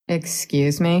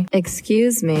Excuse me.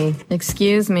 Excuse me.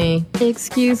 Excuse me.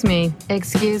 Excuse me.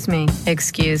 Excuse me.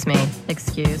 Excuse me.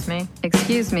 Excuse me.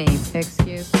 Excuse me.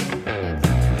 Excuse me.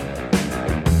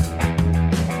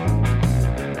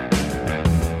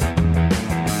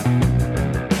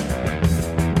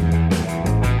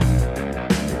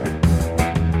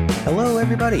 Hello,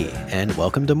 everybody, and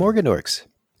welcome to Morgan Dorks.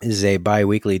 This is a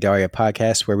bi-weekly Daria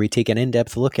podcast where we take an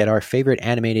in-depth look at our favorite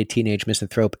animated teenage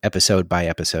misanthrope episode by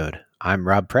episode. I'm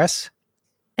Rob Press.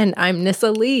 And I'm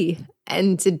Nissa Lee.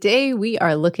 And today we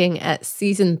are looking at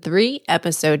Season 3,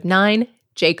 Episode 9,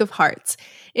 Jake of Hearts,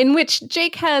 in which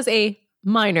Jake has a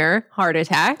minor heart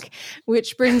attack,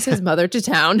 which brings his mother to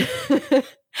town.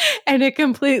 And it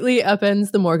completely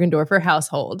upends the Morgendorffer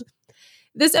household.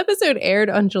 This episode aired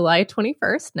on July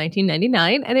 21st,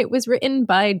 1999, and it was written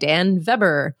by Dan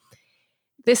Weber.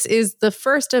 This is the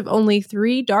first of only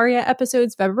 3 Daria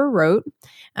episodes Weber wrote.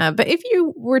 But if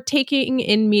you were taking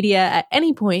in media at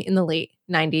any point in the late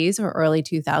 90s or early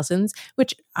 2000s,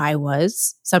 which I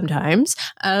was sometimes,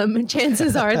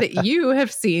 chances are that you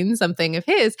have seen something of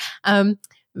his.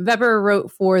 Weber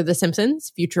wrote for The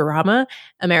Simpsons, Futurama,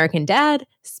 American Dad,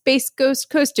 Space Ghost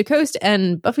Coast to Coast,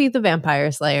 and Buffy the Vampire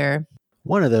Slayer.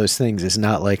 One of those things is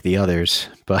not like the others,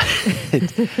 but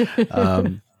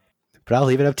but I'll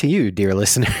leave it up to you, dear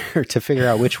listener, to figure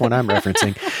out which one I'm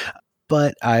referencing.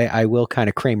 But I will kind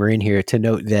of Kramer in here to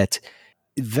note that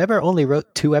Weber only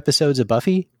wrote 2 episodes of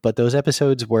Buffy, but those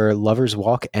episodes were Lover's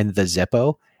Walk and The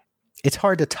Zeppo. It's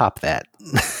hard to top that.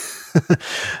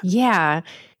 Yeah.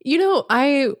 You know,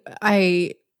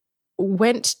 I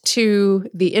went to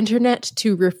the internet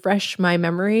to refresh my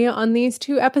memory on these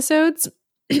 2 episodes.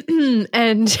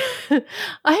 And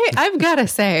I've got to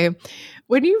say,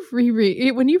 when you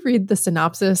read the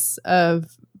synopsis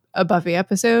of a Buffy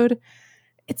episode,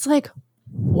 it's like,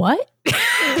 what? I'm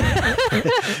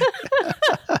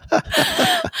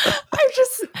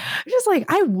just like,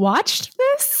 I watched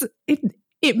this.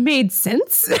 It made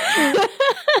sense.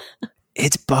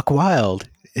 It's buck wild.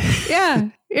 Yeah,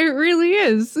 it really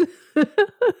is.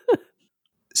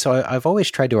 So I've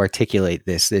always tried to articulate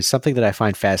this. There's something that I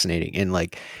find fascinating in,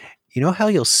 like, you know how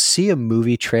you'll see a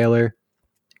movie trailer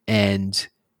and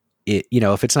it, you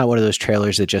know, if it's not one of those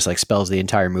trailers that just like spells the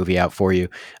entire movie out for you,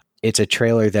 it's a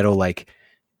trailer that'll like,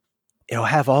 it'll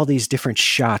have all these different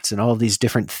shots and all these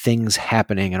different things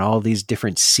happening and all these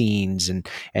different scenes and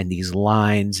these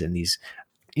lines and these,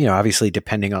 you know, obviously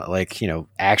depending on like, you know,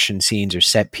 action scenes or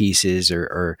set pieces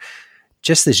or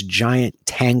just this giant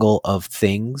tangle of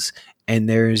things. And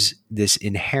there's this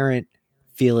inherent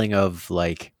feeling of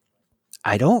like,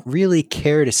 I don't really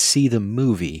care to see the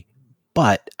movie,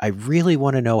 but I really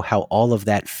want to know how all of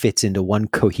that fits into one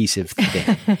cohesive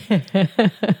thing.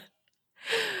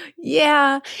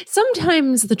 Yeah.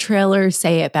 Sometimes the trailers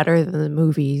say it better than the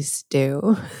movies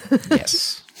do.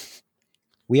 Yes.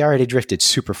 We already drifted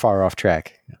super far off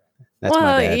track. That's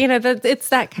my bad. You know, it's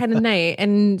that kind of night.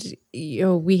 And, you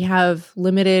know, we have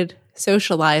limited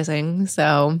socializing,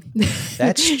 so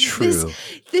that's true.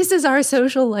 This is our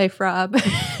social life, Rob.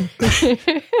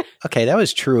 Okay, that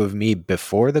was true of me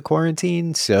before the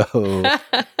quarantine, so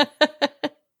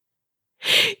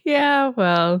yeah,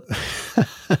 well,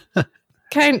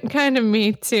 kind of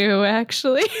me too,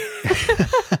 actually.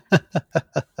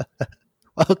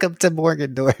 Welcome to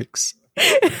Morgan Dorks.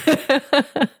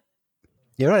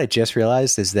 You know what I just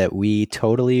realized is that we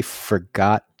totally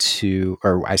forgot to,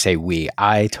 or I say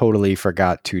I totally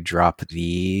forgot to drop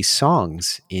the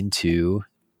songs into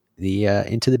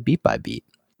the beat by beat.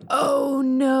 Oh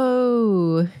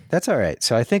no. That's all right.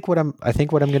 So I think what I'm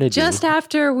going to do, just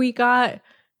after we got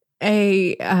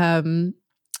a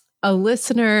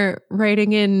listener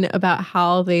writing in about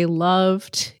how they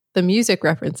loved the music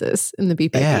references in the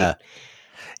beat by beat.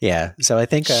 Yeah. So I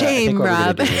think shame,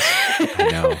 Rob. I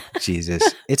know, Jesus.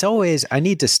 It's always, I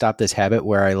need to stop this habit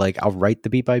where I'll write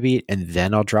the beat by beat and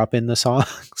then I'll drop in the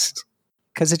songs.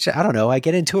 Because it's, I don't know, I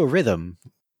get into a rhythm.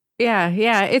 Yeah.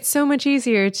 It's so much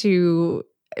easier to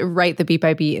write the beat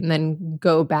by beat and then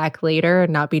go back later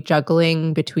and not be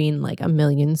juggling between like a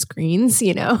million screens,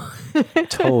 you know?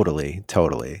 Totally.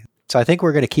 So I think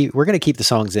we're gonna keep the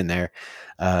songs in there.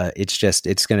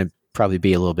 It's gonna probably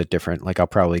be a little bit different. Like I'll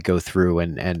probably go through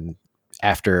and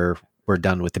after we're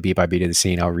done with the beat by beat of the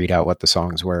scene, I'll read out what the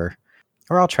songs were,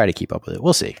 or I'll try to keep up with it.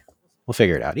 We'll see. We'll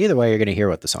figure it out. Either way, you're going to hear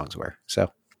what the songs were. So,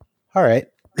 all right.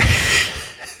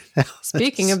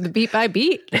 Speaking of the beat by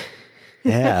beat.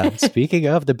 Yeah. Speaking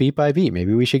of the beat by beat,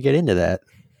 maybe we should get into that.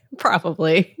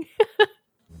 Probably.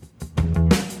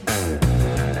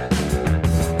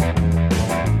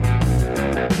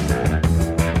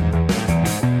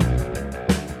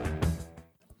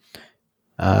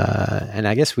 And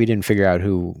I guess we didn't figure out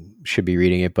who should be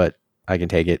reading it, but I can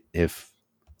take it if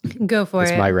Go for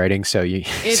it's it. my writing. So you,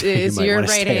 It so is you might your wanna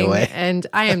stay writing, away. and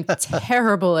I am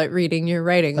terrible at reading your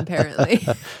writing, apparently.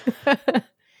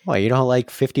 Why, you don't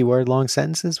like 50-word long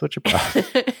sentences? What's your problem?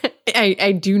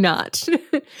 I do not.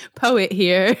 Poet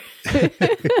here.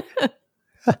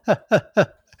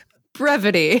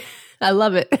 Brevity. I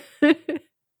love it.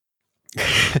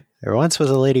 There once was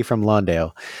a lady from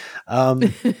Lawndale.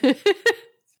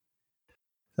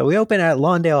 So we open at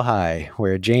Lawndale High,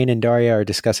 where Jane and Daria are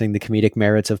discussing the comedic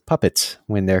merits of puppets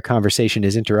when their conversation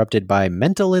is interrupted by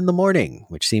Mental in the Morning,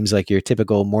 which seems like your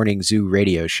typical morning zoo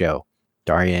radio show.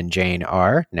 Daria and Jane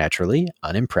are, naturally,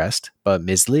 unimpressed, but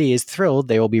Ms. Lee is thrilled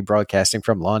they will be broadcasting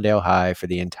from Lawndale High for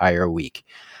the entire week.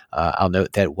 I'll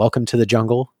note that Welcome to the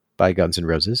Jungle by Guns N'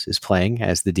 Roses is playing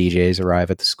as the DJs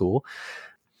arrive at the school.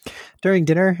 During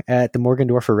dinner at the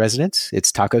Morgendorfer residence,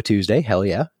 it's Taco Tuesday, hell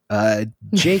yeah.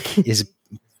 Jake is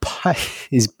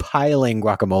piling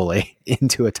guacamole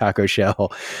into a taco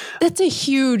shell. That's a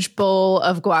huge bowl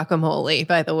of guacamole,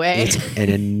 by the way. It's an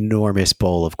enormous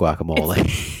bowl of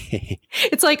guacamole.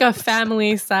 It's like a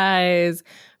family size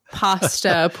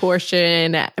pasta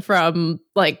portion from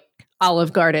like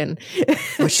Olive Garden.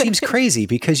 Which seems crazy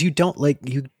because you don't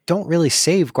really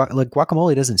save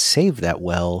guacamole doesn't save that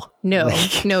well. No,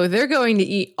 they're going to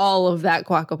eat all of that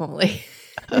guacamole.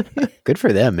 Good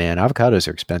for them, man. Avocados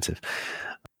are expensive.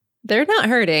 They're not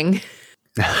hurting.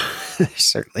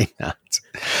 Certainly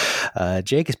not.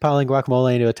 Jake is piling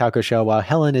guacamole into a taco shell while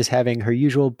Helen is having her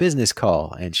usual business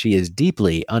call, and she is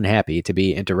deeply unhappy to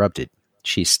be interrupted.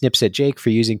 She snips at Jake for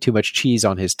using too much cheese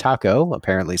on his taco,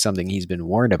 apparently something he's been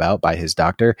warned about by his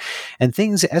doctor, and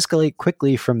things escalate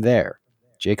quickly from there.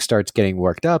 Jake starts getting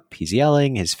worked up, he's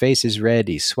yelling, his face is red,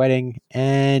 he's sweating,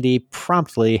 and he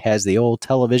promptly has the old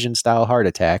television-style heart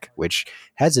attack, which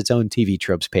has its own TV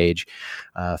tropes page,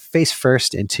 face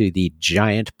first into the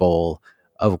giant bowl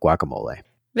of guacamole.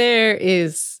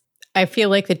 I feel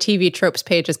like the TV tropes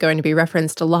page is going to be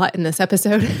referenced a lot in this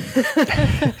episode.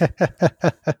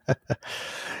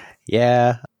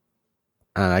 Yeah.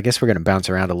 I guess we're going to bounce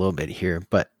around a little bit here,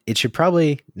 but it should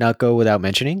probably not go without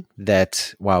mentioning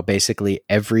that while basically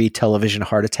every television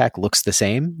heart attack looks the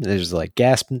same, there's like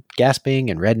gasping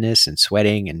and redness and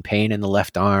sweating and pain in the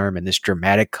left arm and this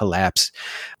dramatic collapse.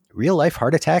 Real life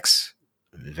heart attacks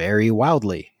vary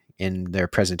wildly in their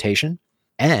presentation.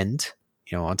 And,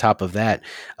 on top of that,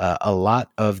 a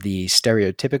lot of the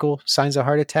stereotypical signs of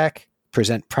heart attack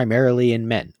present primarily in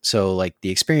men. So like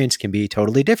the experience can be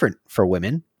totally different for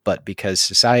women. But because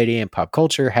society and pop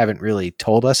culture haven't really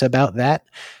told us about that,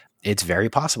 it's very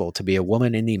possible to be a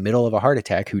woman in the middle of a heart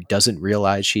attack who doesn't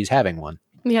realize she's having one.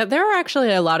 Yeah, there are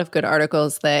actually a lot of good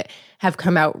articles that have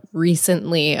come out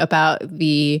recently about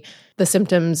the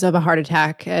symptoms of a heart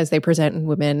attack as they present in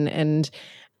women. And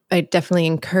I definitely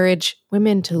encourage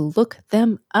women to look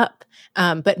them up.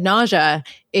 But nausea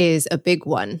is a big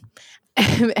one.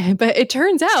 But it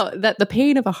turns out that the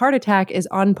pain of a heart attack is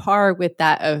on par with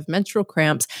that of menstrual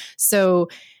cramps. So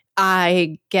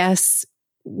I guess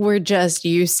we're just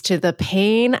used to the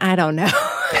pain. I don't know.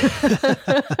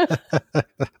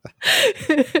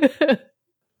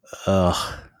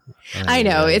 Ugh. I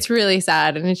know. It's really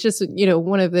sad. And it's just,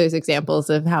 one of those examples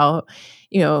of how,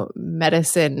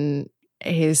 medicine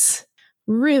is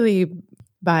really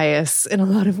bias in a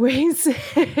lot of ways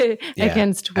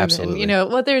against women. Absolutely.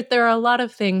 There are a lot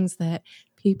of things that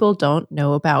people don't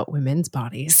know about women's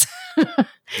bodies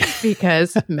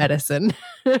because medicine.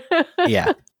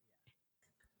 Yeah.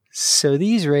 So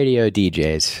these radio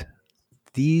DJs,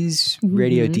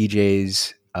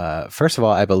 first of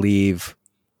all, I believe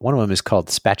one of them is called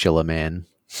Spatula Man.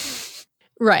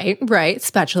 Right.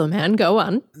 Spatula Man. Go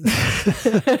on.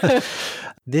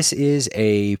 This is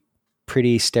a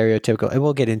pretty stereotypical, and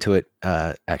we'll get into it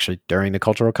actually during the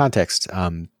cultural context.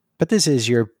 But this is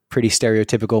your pretty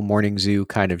stereotypical morning zoo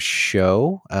kind of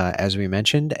show, as we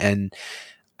mentioned. And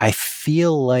I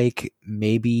feel like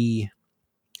maybe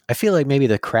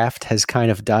the craft has kind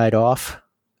of died off.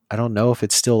 I don't know if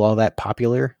it's still all that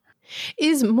popular.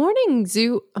 Is morning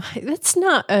zoo, that's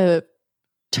not a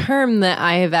term that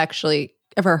I have actually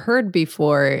ever heard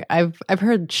before. I've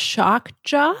heard shock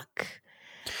jock.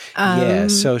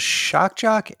 So shock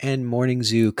jock and morning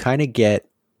zoo kind of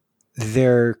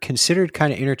they're considered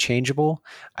kind of interchangeable.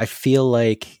 I feel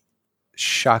like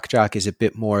shock jock is a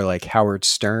bit more like Howard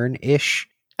Stern-ish.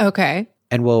 Okay.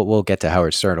 And we'll get to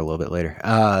Howard Stern a little bit later.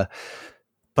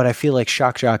 But I feel like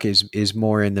shock jock is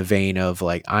more in the vein of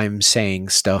like, I'm saying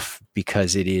stuff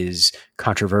because it is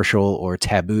controversial or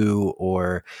taboo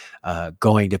or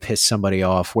going to piss somebody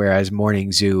off. Whereas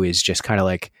morning zoo is just kind of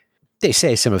like, they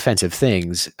say some offensive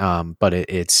things, but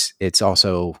it's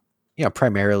also, you know,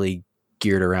 primarily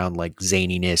geared around like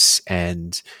zaniness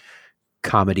and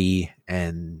comedy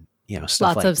and, you know,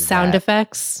 stuff Lots like of sound that.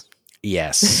 effects.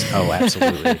 Yes. Oh,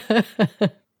 absolutely.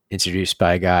 Introduced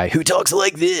by a guy who talks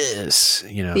like this,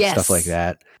 you know, Yes. stuff like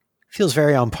that. Feels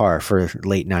very on par for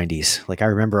late 90s. Like I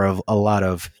remember a lot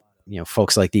of, you know,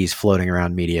 folks like these floating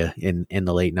around media in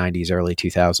the late 90s, early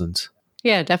 2000s.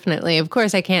 Yeah, definitely. Of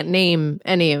course, I can't name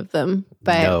any of them,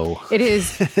 but No. it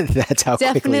is That's how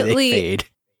quickly definitely they fade.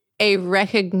 a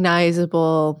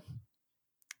recognizable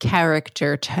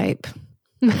character type.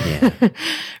 Yeah.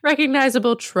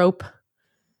 Recognizable trope,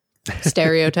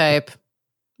 stereotype,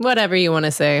 whatever you want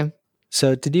to say.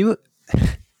 So did you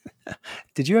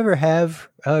ever have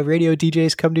radio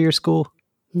DJs come to your school?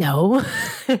 No.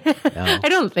 I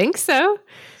don't think so.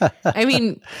 I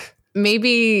mean,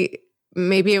 maybe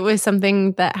it was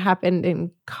something that happened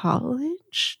in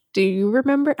college. Do you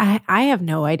remember? I have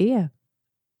no idea.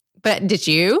 But did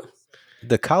you?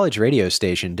 The college radio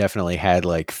station definitely had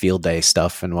like field day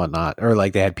stuff and whatnot, or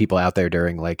like they had people out there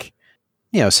during like,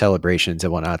 you know, celebrations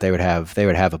and whatnot. They would have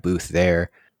a booth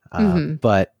there.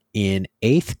 But in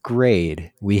 8th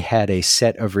grade, we had a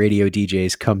set of radio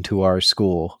DJs come to our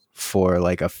school for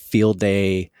like a field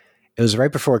day. It was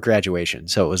right before graduation.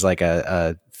 So it was like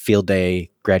a field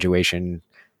day graduation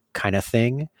kind of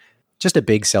thing. Just a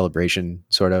big celebration,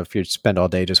 sort of. You'd spend all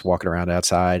day just walking around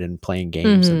outside and playing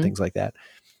games and things like that.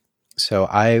 So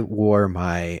I wore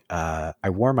my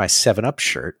 7-Up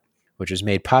shirt, which was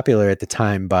made popular at the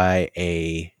time by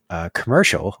a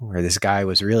commercial where this guy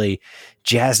was really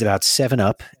jazzed about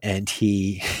 7-Up, and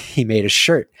he made a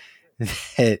shirt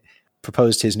that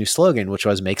proposed his new slogan, which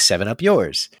was "Make 7-Up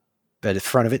yours." But the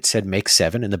front of it said "Make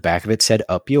 7," and the back of it said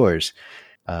 "Up yours."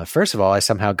 First of all, I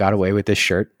somehow got away with this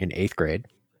shirt in 8th grade.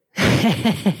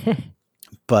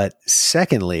 But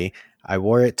secondly, I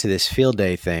wore it to this field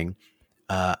day thing.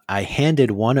 I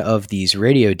handed one of these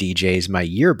radio DJs my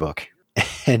yearbook,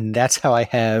 and that's how I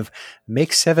have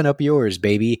 "Make 7-Up yours,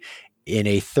 baby" in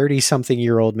a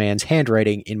 30-something-year-old man's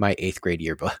handwriting in my 8th grade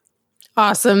yearbook.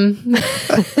 Awesome.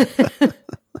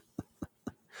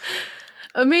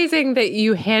 Amazing that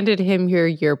you handed him your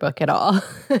yearbook at all.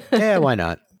 Yeah, why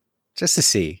not? Just to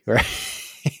see, right?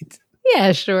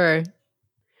 Yeah, sure.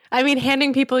 I mean,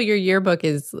 handing people your yearbook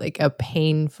is like a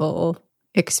painful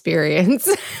experience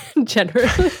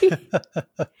generally.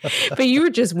 But you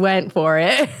just went for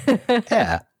it.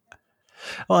 Yeah.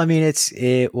 Well, I mean,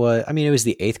 it was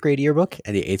the 8th grade yearbook,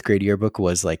 and the 8th grade yearbook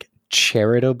was like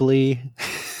charitably,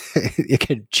 it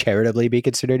could charitably be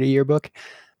considered a yearbook.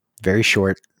 Very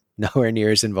short, nowhere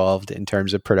near as involved in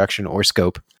terms of production or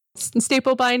scope.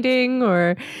 Staple binding,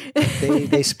 or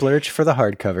they splurged for the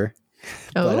hardcover,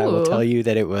 but I will tell you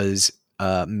that it was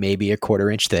maybe a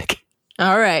 1/4 inch thick.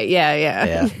 All right.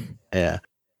 Yeah.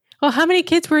 Well, how many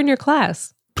kids were in your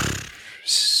class?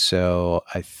 So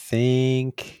I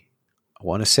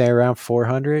want to say around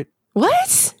 400.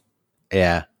 What?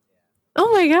 Yeah.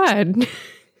 Oh my God.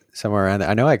 Somewhere around there.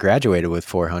 I know I graduated with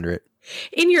 400.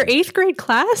 In your 8th grade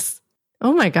class?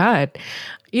 Oh my God.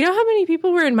 You know how many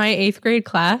people were in my 8th grade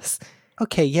class?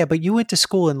 Okay, yeah, but you went to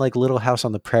school in like Little House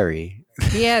on the Prairie.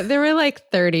 Yeah, there were like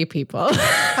 30 people.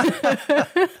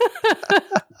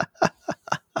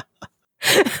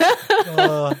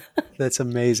 Oh, that's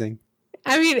amazing.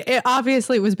 I mean, it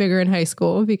obviously was bigger in high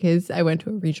school because I went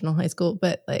to a regional high school,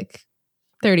 but like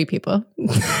 30 people.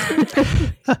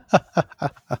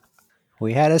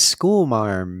 We had a school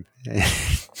marm.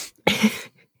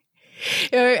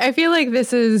 I feel like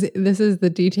this is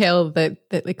the detail that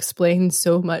explains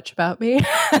so much about me.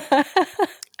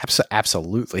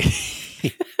 Absolutely.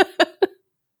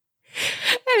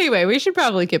 Anyway, we should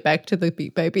probably get back to the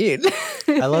beat by beat.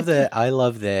 I love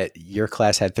that your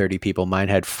class had 30 people, mine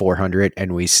had 400,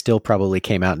 and we still probably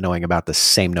came out knowing about the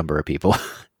same number of people.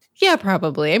 Yeah,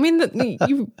 probably. I mean,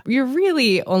 you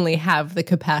really only have the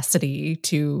capacity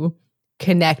to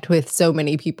connect with so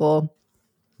many people.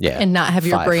 Yeah. And not have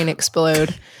your 5. brain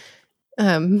explode.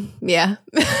 Yeah.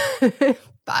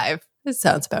 5. That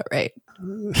sounds about right.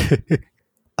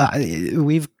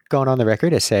 We've gone on the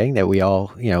record as saying that we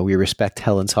all, we respect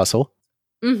Helen's hustle.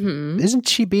 Mm-hmm. Isn't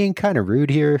she being kind of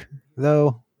rude here,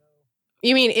 though?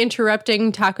 You mean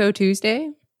interrupting Taco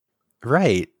Tuesday?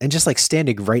 Right. And just like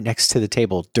standing right next to the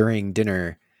table during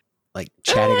dinner, like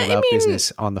chatting about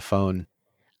business on the phone.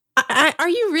 Are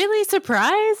you really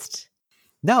surprised?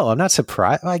 No, I'm not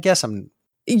surprised. I guess I'm.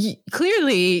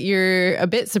 Clearly, you're a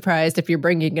bit surprised if you're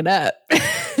bringing it up.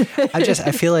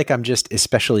 I feel like I'm just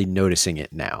especially noticing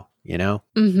it now,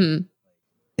 Mm-hmm.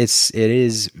 It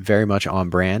is very much on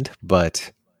brand,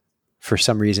 but for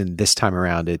some reason this time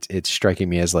around, it's striking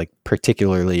me as like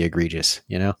particularly egregious,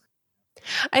 you know?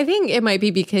 I think it might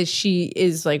be because she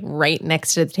is like right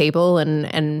next to the table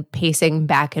and pacing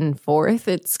back and forth.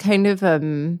 It's kind of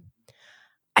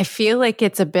I feel like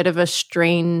it's a bit of a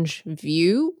strange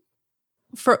view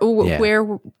for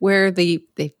where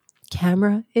the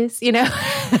camera is, you know.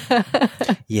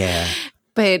 Yeah.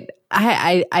 But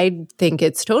I think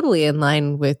it's totally in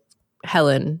line with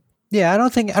Helen. Yeah, I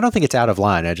don't think it's out of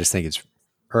line. I just think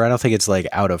I don't think it's like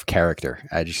out of character.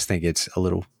 I just think it's a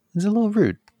little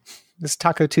rude. It's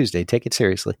Taco Tuesday. Take it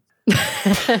seriously.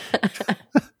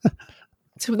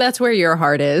 So that's where your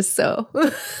heart is. So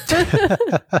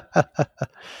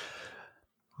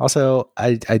also,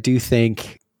 I do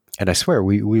think, and I swear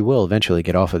we will eventually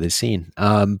get off of this scene.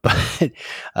 But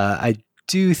I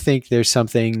do think there's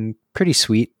something pretty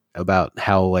sweet about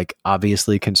how like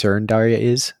obviously concerned Daria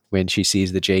is when she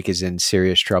sees that Jake is in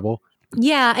serious trouble.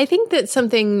 Yeah, I think that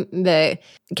something that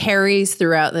carries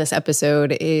throughout this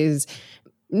episode is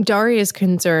Daria's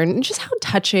concern and just how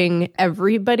touching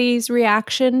everybody's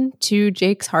reaction to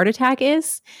Jake's heart attack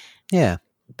is. Yeah.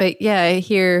 But yeah,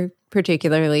 here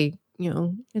particularly,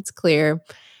 it's clear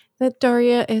that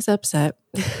Daria is upset.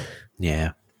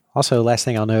 Yeah. Also, last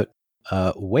thing I'll note,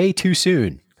 way too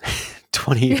soon,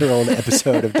 20-year-old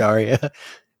episode of Daria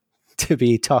to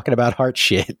be talking about heart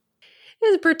shit.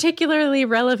 Is particularly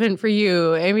relevant for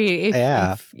you. I mean,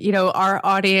 if our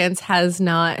audience has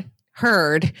not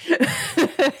heard,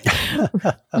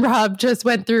 Rob just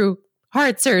went through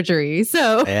heart surgery.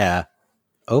 So yeah,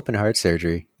 open heart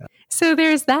surgery. So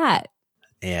there's that.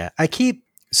 Yeah, I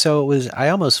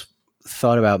almost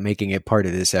thought about making it part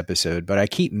of this episode, but I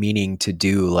keep meaning to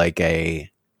do like a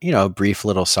brief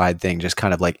little side thing, just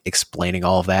kind of like explaining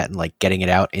all of that and like getting it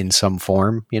out in some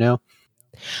form,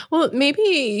 Well,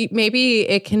 maybe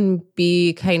it can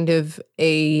be kind of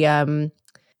a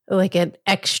like an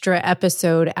extra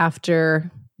episode after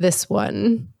this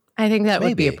one. I think that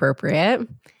would be appropriate.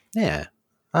 Yeah.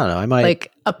 I don't know. I might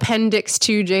like Appendix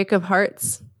 2 Jake of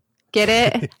Hearts. Get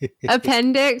it?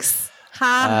 Appendix.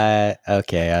 Ha.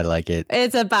 Okay, I like it.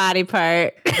 It's a body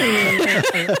part.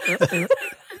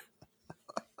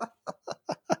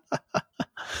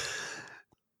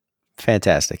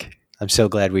 Fantastic. I'm so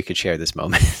glad we could share this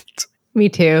moment. Me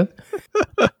too.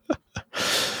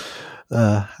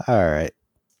 All right.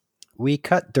 We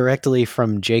cut directly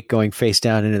from Jake going face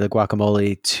down into the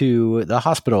guacamole to the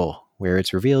hospital, where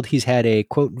it's revealed he's had a,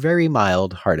 quote, very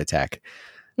mild heart attack.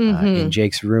 In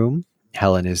Jake's room,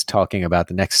 Helen is talking about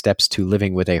the next steps to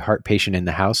living with a heart patient in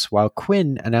the house, while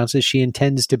Quinn announces she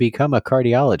intends to become a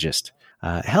cardiologist.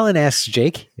 Helen asks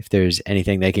Jake if there's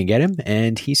anything they can get him,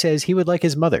 and he says he would like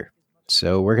his mother.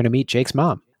 So we're going to meet Jake's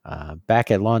mom.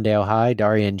 Back at Lawndale High,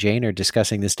 Daria and Jane are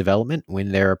discussing this development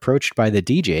when they're approached by the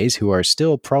DJs who are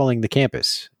still prowling the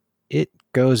campus. It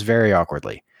goes very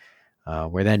awkwardly.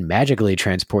 We're then magically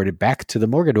transported back to the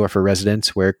Morgendorfer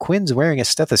residence where Quinn's wearing a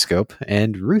stethoscope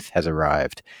and Ruth has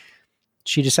arrived.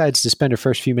 She decides to spend her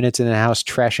first few minutes in the house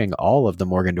trashing all of the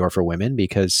Morgendorfer women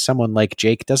because someone like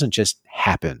Jake doesn't just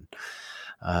happen.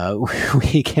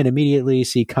 We can immediately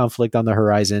see conflict on the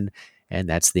horizon, and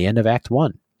that's the end of Act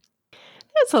 1.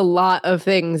 That's a lot of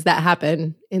things that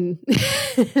happen in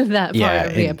that part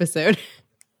of the episode.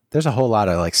 There's a whole lot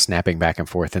of like snapping back and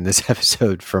forth in this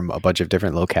episode from a bunch of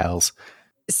different locales.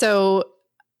 So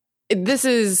this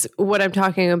is what I'm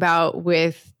talking about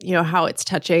with, how it's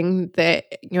touching that,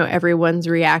 everyone's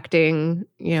reacting,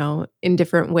 in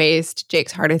different ways to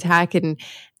Jake's heart attack. And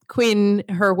Quinn,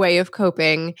 her way of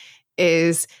coping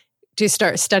is to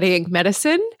start studying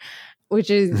medicine, which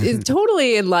is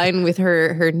totally in line with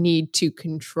her need to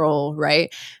control,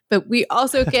 right? But we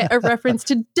also get a reference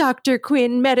to Dr.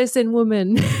 Quinn, medicine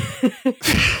woman.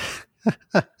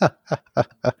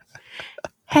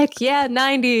 Heck yeah,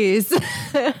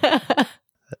 90s.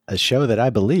 A show that I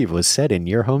believe was set in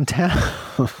your hometown.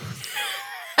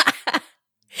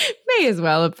 May as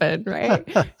well have been, right?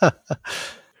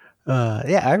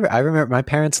 I remember my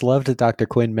parents loved Dr.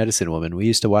 Quinn, medicine woman. We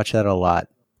used to watch that a lot.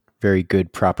 Very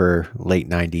good, proper late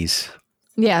 90s.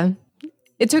 Yeah.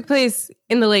 It took place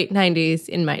in the late 90s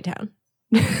in my town.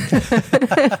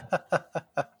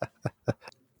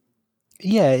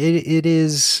 Yeah, it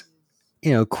is,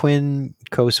 Quinn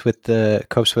copes with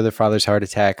her father's heart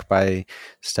attack by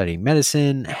studying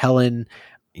medicine. Helen,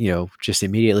 just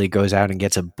immediately goes out and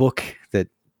gets a book that,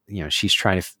 she's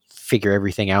trying to figure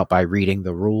everything out by reading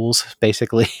the rules,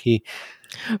 basically.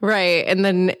 Right. And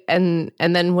then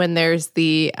when there's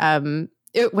the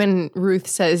when Ruth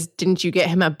says, "Didn't you get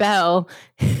him a bell?"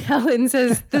 Helen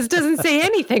says, "This doesn't say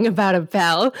anything about a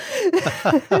bell."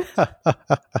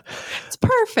 It's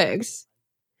perfect.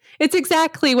 It's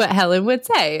exactly what Helen would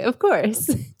say, of course.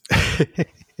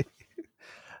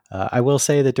 I will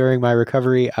say that during my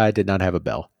recovery, I did not have a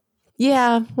bell.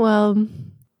 Yeah, well,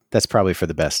 that's probably for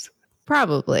the best.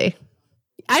 Probably.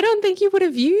 I don't think you would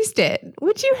have used it.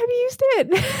 Would you have used it?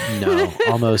 No,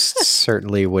 almost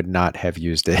certainly would not have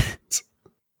used it.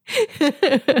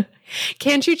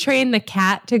 Can't you train the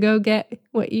cat to go get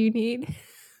what you need?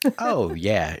 Oh,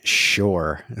 yeah,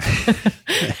 sure.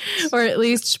 Or at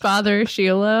least bother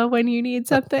Sheila when you need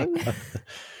something.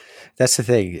 That's the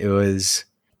thing. It was,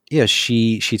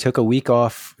 she took a week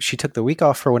off. She took the week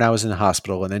off for when I was in the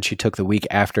hospital, and then she took the week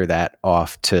after that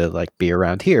off to like be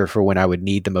around here for when I would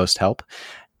need the most help.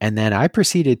 And then I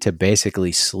proceeded to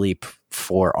basically sleep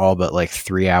for all but like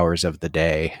 3 hours of the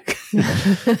day.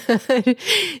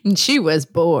 And she was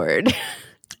bored.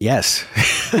 Yes.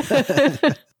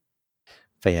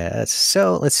 But yeah,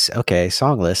 song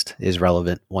list is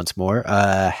relevant once more.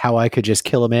 How I Could Just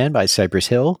Kill a Man by Cypress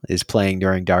Hill is playing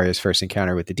during Daria's first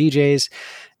encounter with the DJs.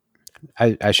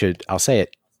 I'll say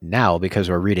it now because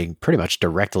we're reading pretty much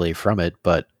directly from it,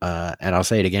 but and I'll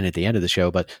say it again at the end of the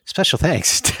show, but special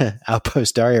thanks to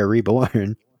Outpost Daria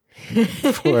Reborn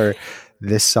for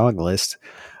this song list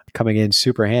coming in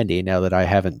super handy now that I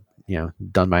haven't,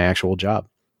 done my actual job.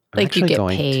 Like you get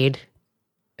paid.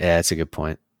 Yeah, that's a good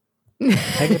point.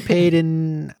 I get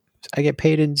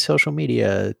paid in social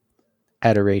media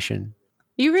adoration.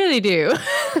 You really do.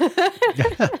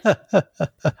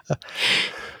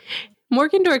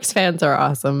 Morgan Dorks fans are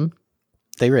awesome.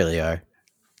 They really are.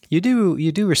 You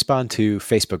do respond to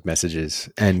Facebook messages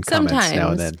and comments now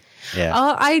and then. Yeah.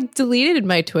 I deleted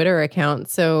my Twitter account,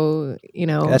 so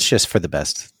that's just for the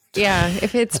best. Yeah,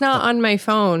 if it's not on my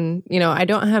phone, I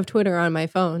don't have Twitter on my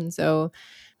phone, so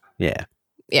yeah.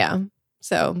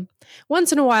 So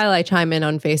once in a while I chime in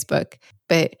on Facebook,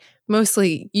 but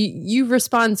mostly you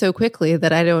respond so quickly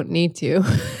that I don't need to.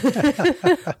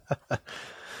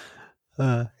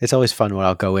 It's always fun when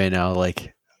I'll go in,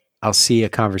 I'll see a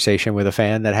conversation with a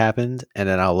fan that happened, and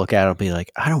then I'll look at it and be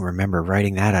like, I don't remember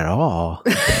writing that at all.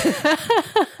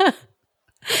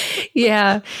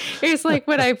 Yeah. It's like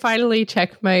when I finally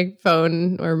check my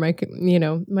phone or my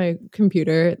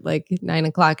computer at like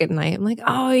 9:00 at night, I'm like,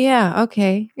 oh yeah,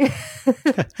 okay.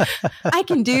 I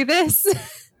can do this.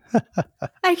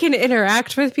 I can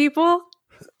interact with people.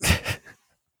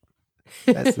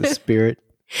 That's the spirit.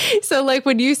 So like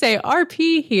when you say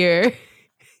RP here,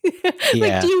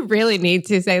 like, do you really need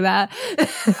to say that?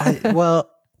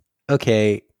 Well,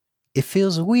 okay. It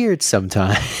feels weird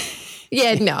sometimes.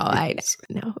 Yeah, no, I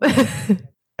know.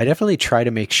 I definitely try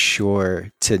to make sure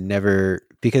to never,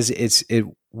 because it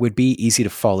would be easy to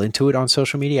fall into it on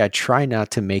social media. I try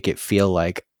not to make it feel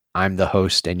like I'm the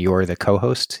host and you're the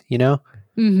co-host,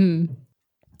 Mm-hmm.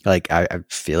 Like I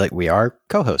feel like we are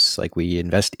co-hosts. Like we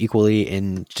invest equally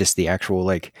in just the actual,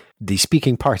 like the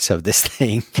speaking parts of this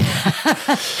thing.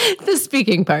 The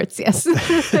speaking parts, yes. You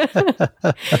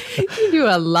do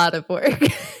a lot of work.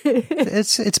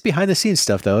 It's behind the scenes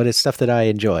stuff though, and it's stuff that I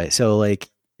enjoy. So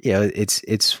like,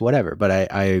 it's whatever.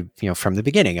 But I from the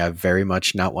beginning, I've very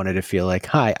much not wanted to feel like,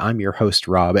 hi, I'm your host,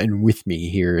 Rob, and with me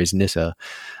here is Nissa.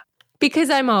 Because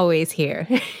I'm always here.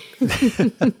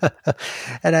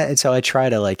 And so I try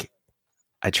to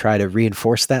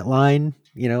reinforce that line,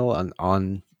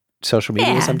 on social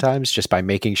media sometimes, just by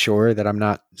making sure that I'm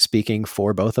not speaking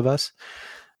for both of us.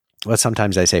 But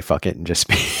sometimes I say fuck it and just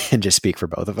speak for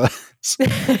both of us.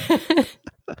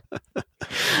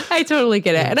 I totally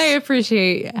get it, and I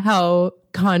appreciate how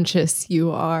conscious you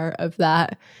are of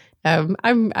that.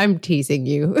 I'm teasing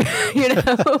you,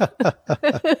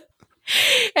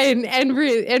 and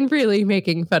really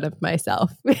making fun of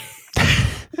myself.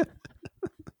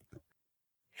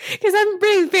 Because I'm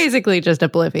basically just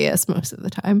oblivious most of the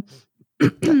time.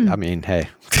 I mean, hey.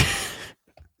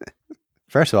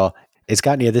 First of all, it's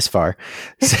gotten you this far.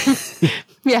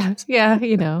 Yeah,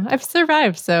 I've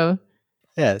survived, so.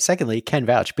 Yeah, secondly, Ken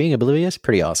vouch, being oblivious,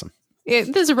 pretty awesome.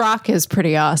 This rock is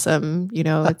pretty awesome.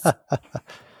 It's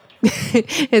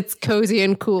it's cozy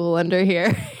and cool under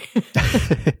here.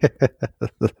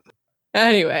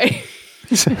 Anyway.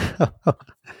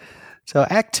 So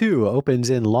Act 2 opens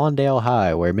in Lawndale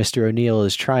High, where Mr. O'Neill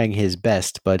is trying his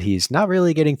best, but he's not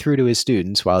really getting through to his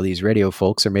students while these radio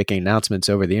folks are making announcements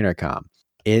over the intercom.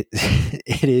 It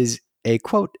is a,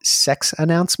 quote, sex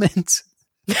announcement.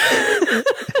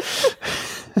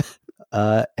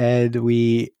 And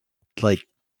we,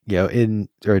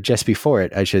 or just before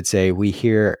it, I should say, we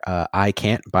hear I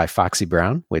Can't by Foxy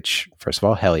Brown, which, first of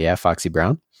all, hell yeah, Foxy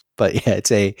Brown. But yeah,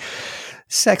 it's a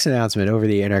sex announcement over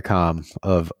the intercom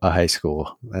of a high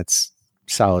school. That's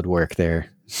solid work there.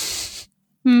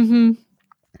 Mm-hmm.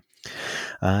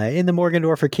 In the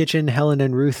Morgendorfer kitchen, Helen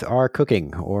and Ruth are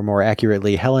cooking, or more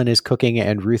accurately, Helen is cooking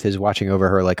and Ruth is watching over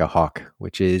her like a hawk,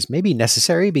 which is maybe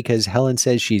necessary because Helen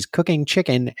says she's cooking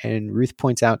chicken and Ruth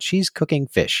points out she's cooking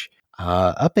fish.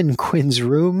 Up in Quinn's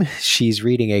room, she's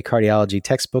reading a cardiology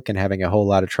textbook and having a whole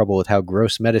lot of trouble with how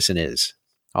gross medicine is.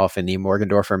 Off in the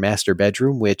Morgendorfer master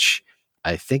bedroom, which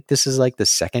I think this is like the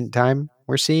second time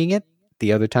we're seeing it,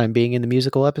 the other time being in the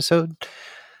musical episode.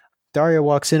 Daria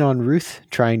walks in on Ruth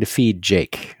trying to feed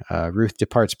Jake. Ruth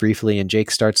departs briefly and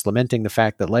Jake starts lamenting the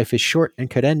fact that life is short and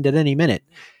could end at any minute.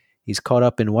 He's caught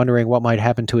up in wondering what might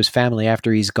happen to his family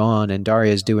after he's gone, and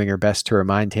Daria is doing her best to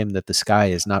remind him that the sky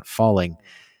is not falling.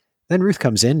 Then Ruth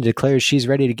comes in and declares she's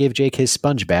ready to give Jake his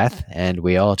sponge bath, and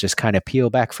we all just kind of peel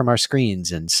back from our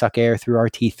screens and suck air through our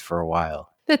teeth for a while.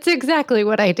 That's exactly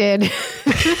what I did.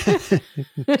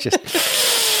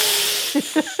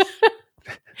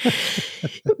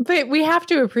 But we have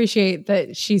to appreciate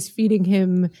that she's feeding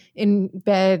him in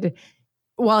bed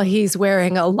while he's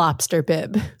wearing a lobster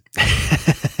bib.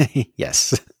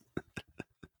 Yes.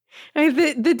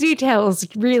 The details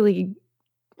really,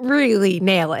 really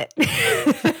nail it.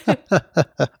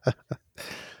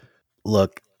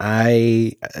 Look,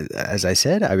 as I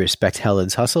said, I respect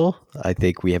Helen's hustle. I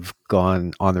think we have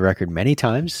gone on the record many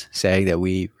times saying that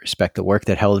we respect the work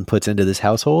that Helen puts into this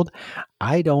household.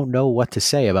 I don't know what to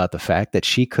say about the fact that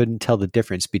she couldn't tell the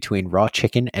difference between raw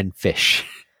chicken and fish.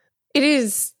 It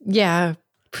is,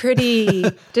 pretty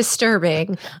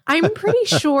disturbing. I'm pretty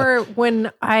sure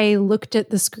when I looked at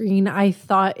the screen, I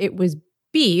thought it was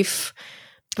beef,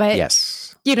 but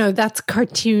yes, that's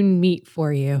cartoon meat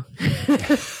for you.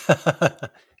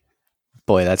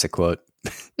 Boy, that's a quote.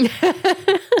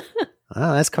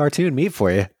 That's cartoon meat for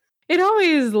you. It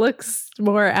always looks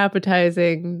more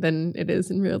appetizing than it is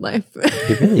in real life.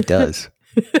 It really does.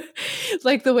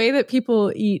 Like the way that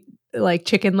people eat like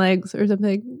chicken legs or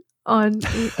something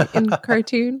in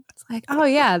cartoon. It's like, oh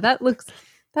yeah, that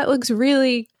looks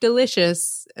really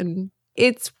delicious, and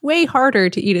it's way harder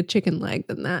to eat a chicken leg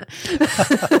than that.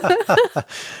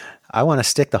 I want to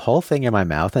stick the whole thing in my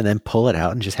mouth and then pull it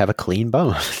out and just have a clean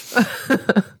bone.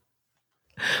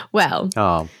 Well,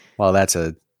 that's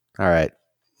all right.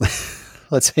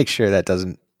 Let's make sure that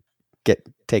doesn't get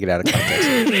taken out of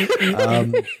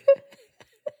context.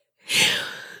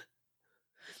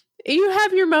 You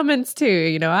have your moments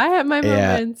too. I have my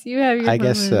moments. You have your moments. I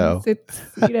guess so.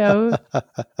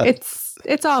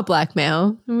 It's all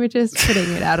blackmail. We're just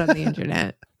putting it out on the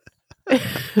internet.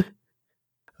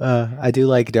 I do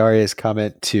like Daria's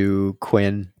comment to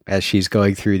Quinn as she's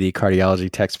going through the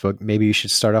cardiology textbook. Maybe you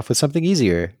should start off with something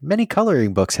easier. Many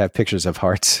coloring books have pictures of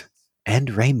hearts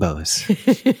and rainbows.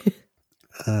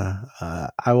 I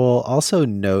will also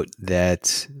note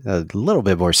that, a little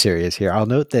bit more serious here, I'll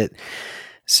note that,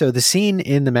 so the scene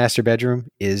in the master bedroom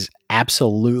is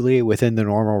absolutely within the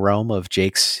normal realm of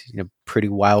Jake's pretty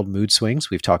wild mood swings.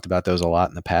 We've talked about those a lot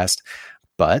in the past,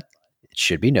 but it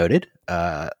should be noted,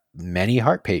 many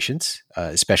heart patients,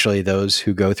 especially those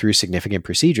who go through significant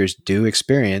procedures, do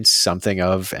experience something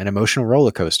of an emotional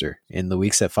roller coaster in the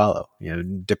weeks that follow.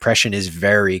 Depression is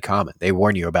very common. They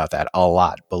warn you about that a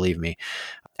lot, believe me.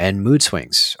 And mood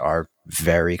swings are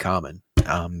very common.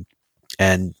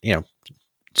 And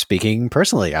speaking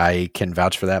personally, I can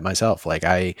vouch for that myself. Like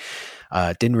I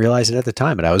didn't realize it at the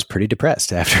time, but I was pretty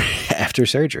depressed after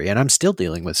surgery, and I'm still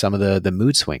dealing with some of the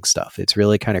mood swing stuff. It's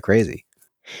really kind of crazy.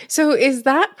 So is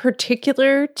that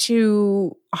particular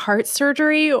to heart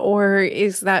surgery, or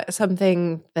is that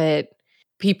something that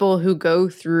people who go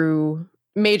through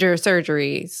major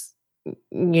surgeries,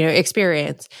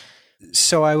 experience?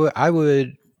 So I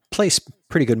would place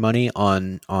pretty good money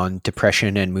on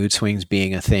depression and mood swings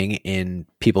being a thing in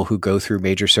people who go through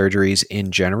major surgeries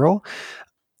in general.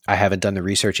 I haven't done the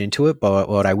research into it, but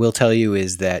what I will tell you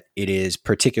is that it is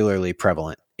particularly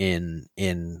prevalent in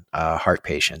heart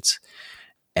patients.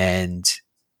 And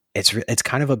it's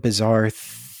kind of a bizarre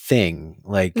thing.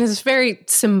 Like, it's very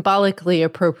symbolically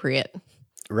appropriate,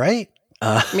 right?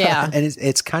 Yeah, and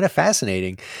it's kind of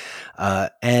fascinating.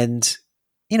 And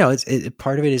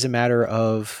part of it is a matter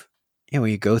of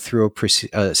when you go through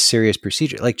a serious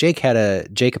procedure. Like Jake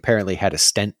apparently had a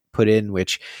stent put in,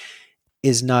 which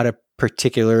is not a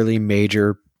particularly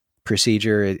major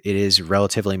procedure. It is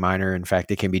relatively minor. In fact,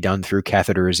 it can be done through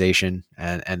catheterization,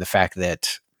 and the fact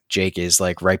that Jake is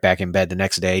like right back in bed the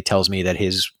next day tells me that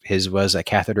his was a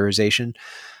catheterization.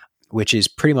 which is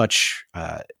pretty much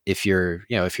if you're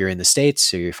in the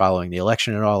States or you're following the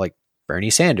election at all, like Bernie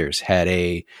Sanders had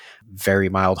a very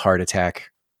mild heart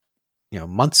attack,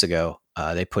 months ago.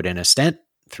 They put in a stent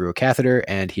through a catheter,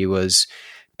 and he was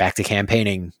back to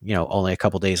campaigning, only a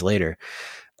couple days later.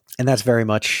 And that's very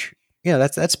much,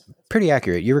 that's pretty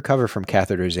accurate. You recover from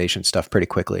catheterization stuff pretty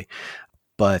quickly,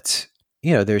 but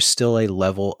there's still a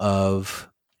level of,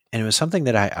 and it was something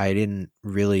that I didn't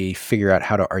really figure out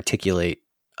how to articulate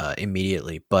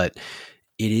immediately, but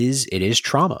it is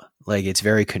trauma. Like, it's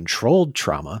very controlled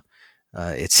trauma.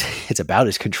 It's about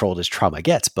as controlled as trauma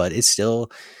gets, but it's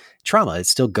still trauma. It's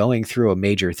still going through a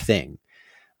major thing.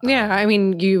 Yeah, I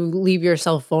mean, you leave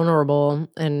yourself vulnerable,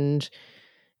 and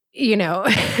and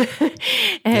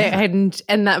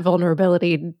that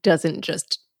vulnerability doesn't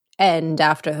just end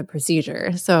after the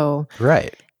procedure. So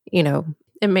right,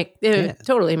 it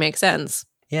totally makes sense.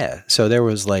 Yeah. So there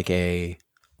was there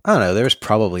was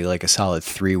probably like a solid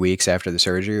 3 weeks after the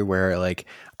surgery where like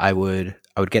I would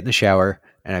get in the shower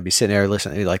and I'd be sitting there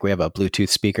listening. Like, we have a Bluetooth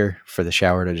speaker for the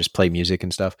shower to just play music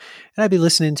and stuff, and I'd be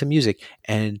listening to music,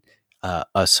 and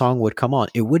a song would come on.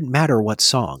 It wouldn't matter what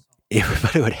song,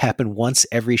 but it would happen once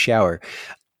every shower.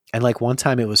 And like one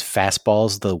time it was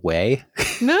Fastballs the Way,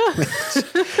 No.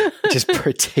 which is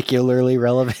particularly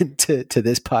relevant to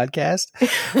this podcast.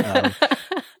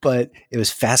 But it was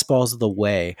Fastballs the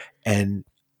Way, and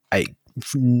I,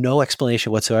 no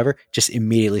explanation whatsoever, just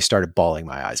immediately started bawling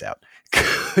my eyes out.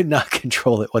 Could not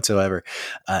control it whatsoever.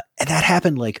 And that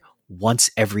happened like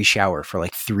once every shower for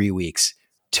like 3 weeks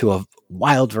to a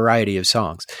wild variety of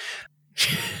songs.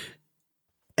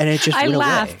 And it just went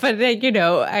laugh, away. but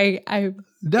I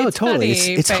no, it's totally.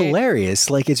 funny, It's but hilarious.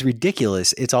 Like, it's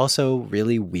ridiculous. It's also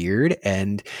really weird.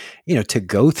 And, to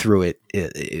go through it,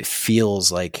 it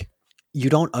feels like you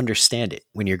don't understand it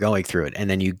when you're going through it. And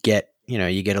then you get a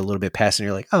little bit past and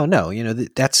you're like, oh no,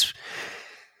 that's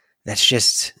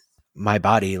just my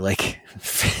body. Like,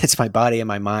 it's my body and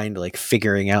my mind, like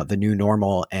figuring out the new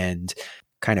normal and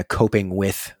kind of coping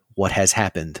with what has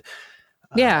happened.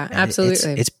 Yeah,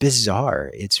 absolutely. It's bizarre.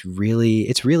 It's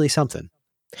really something.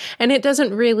 And it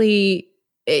doesn't really,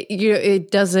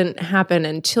 it doesn't happen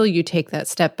until you take that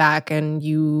step back and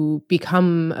you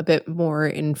become a bit more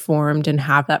informed and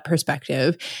have that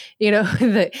perspective,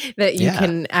 that you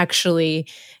can actually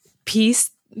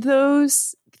piece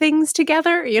those things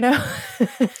together,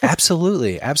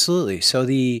 Absolutely. Absolutely. So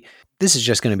this is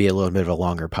just going to be a little bit of a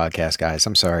longer podcast, guys.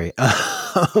 I'm sorry.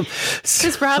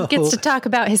 Because Rob gets to talk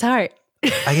about his heart.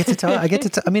 I get to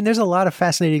talk. I mean, there's a lot of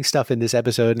fascinating stuff in this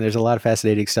episode, and there's a lot of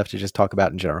fascinating stuff to just talk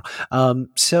about in general.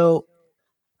 So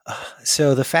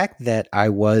the fact that I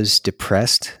was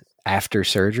depressed after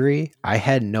surgery, I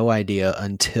had no idea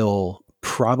until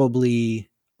probably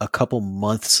a couple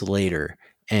months later,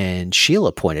 and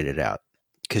Sheila pointed it out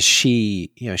because she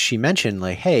mentioned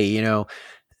like, hey,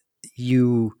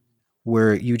 you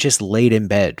just laid in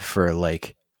bed for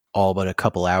like all but a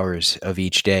couple hours of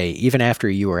each day, even after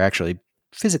you were actually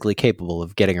physically capable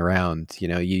of getting around.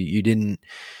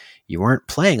 You weren't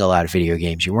playing a lot of video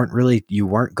games. You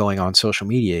weren't going on social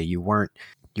media. You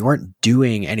weren't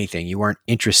doing anything. You weren't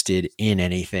interested in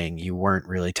anything. You weren't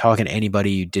really talking to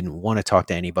anybody. You didn't want to talk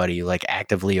to anybody. You like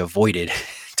actively avoided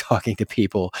talking to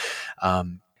people.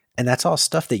 And that's all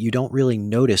stuff that you don't really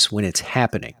notice when it's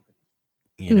happening,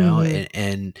 mm-hmm.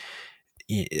 and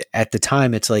at the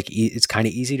time it's like, it's kind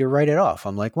of easy to write it off.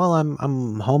 I'm like, well,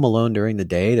 I'm home alone during the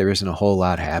day. There isn't a whole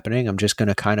lot happening. I'm just going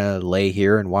to kind of lay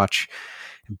here and watch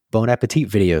Bon Appetit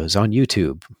videos on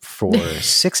YouTube for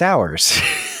 6 hours.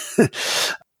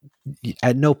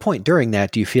 At no point during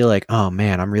that do you feel like, oh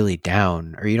man, I'm really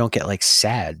down, or you don't get like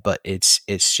sad, but it's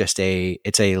just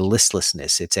it's a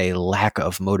listlessness. It's a lack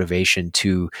of motivation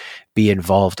to be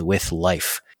involved with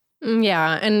life.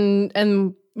 Yeah.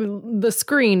 And the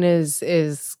screen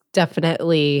is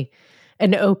definitely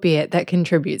an opiate that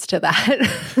contributes to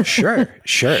that. Sure.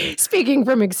 Speaking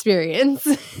from experience.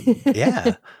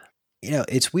 Yeah.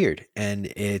 It's weird,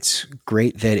 and it's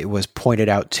great that it was pointed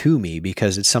out to me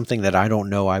because it's something that I don't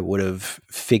know I would have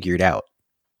figured out.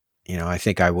 I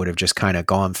think I would have just kind of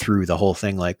gone through the whole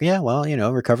thing like, yeah, well,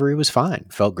 recovery was fine.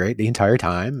 Felt great the entire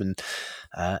time.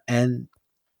 And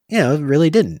it really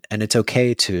didn't. And it's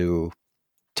okay to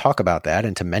talk about that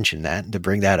and to mention that and to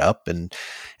bring that up and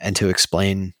to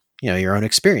explain, your own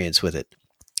experience with it.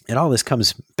 And all this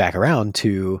comes back around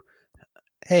to,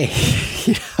 hey,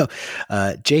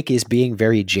 Jake is being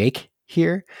very Jake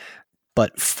here,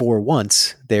 but for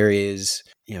once there is,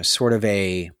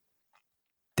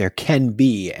 there can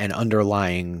be an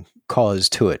underlying cause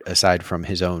to it aside from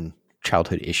his own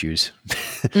childhood issues.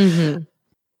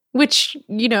 Mm-hmm. which,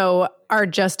 are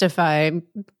justified,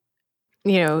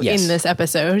 Yes. in this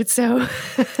episode. So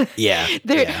Yeah.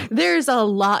 there's a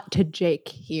lot to Jake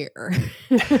here.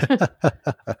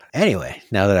 Anyway,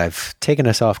 now that I've taken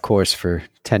us off course for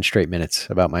 10 straight minutes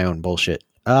about my own bullshit,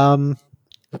 I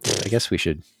guess we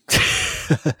should.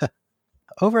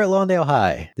 Over at Lawndale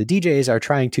High, the DJs are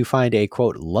trying to find a,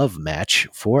 quote, love match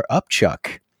for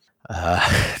Upchuck.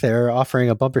 They're offering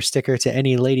a bumper sticker to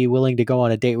any lady willing to go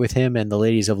on a date with him, and the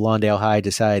ladies of Lawndale High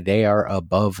decide they are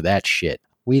above that shit.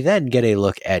 We then get a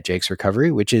look at Jake's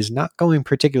recovery, which is not going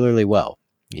particularly well.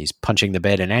 He's punching the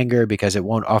bed in anger because it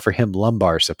won't offer him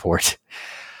lumbar support.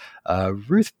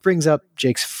 Ruth brings up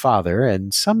Jake's father,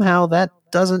 and somehow that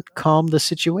doesn't calm the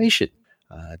situation.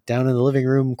 Down in the living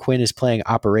room, Quinn is playing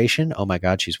Operation. Oh my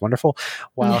God, she's wonderful.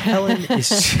 While Helen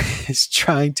is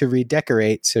trying to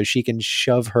redecorate so she can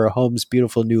shove her home's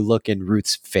beautiful new look in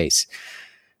Ruth's face.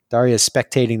 Daria is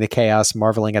spectating the chaos,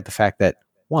 marveling at the fact that,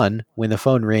 1, when the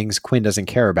phone rings, Quinn doesn't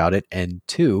care about it, and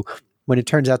 2, when it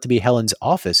turns out to be Helen's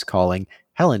office calling,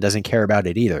 Helen doesn't care about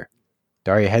it either.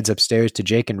 Daria heads upstairs to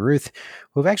Jake and Ruth,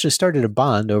 who have actually started a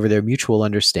bond over their mutual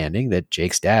understanding that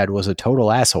Jake's dad was a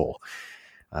total asshole.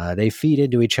 They feed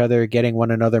into each other, getting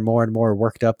one another more and more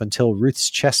worked up until Ruth's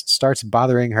chest starts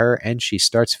bothering her and she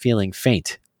starts feeling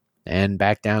faint. And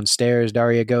back downstairs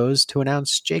Daria goes to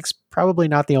announce Jake's probably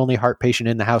not the only heart patient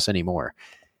in the house anymore.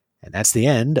 And that's the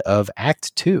end of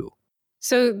Act 2.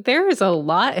 So there is a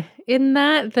lot in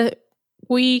that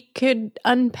we could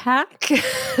unpack.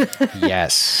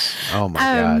 Yes. Oh my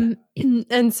God.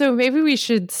 And so maybe we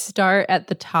should start at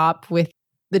the top with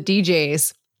the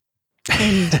DJs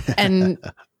and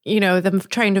them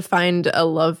trying to find a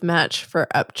love match for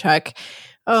Upchuck.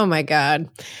 Oh my God.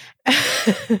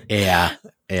 Yeah.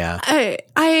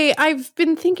 I've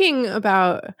been thinking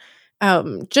about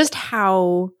just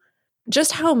how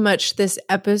much this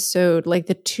episode, like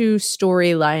the two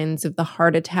storylines of the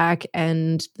heart attack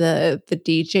and the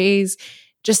DJs,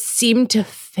 just seem to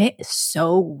fit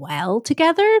so well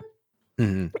together.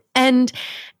 Mm-hmm. And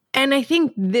I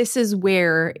think this is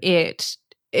where it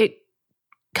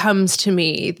comes to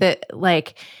me that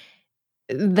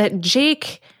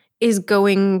Jake is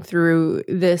going through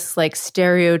this like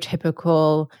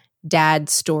stereotypical dad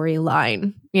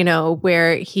storyline,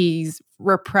 where he's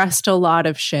repressed a lot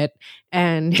of shit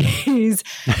and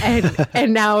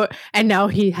and now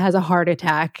he has a heart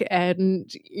attack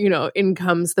and in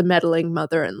comes the meddling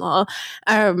mother-in-law.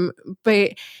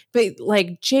 But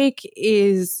like Jake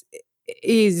is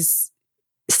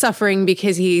suffering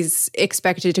because he's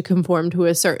expected to conform to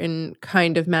a certain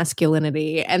kind of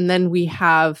masculinity, and then we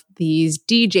have these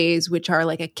DJs which are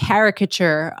like a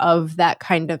caricature of that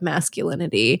kind of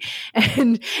masculinity,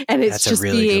 and it's That's just a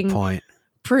really being good point.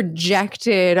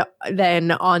 Projected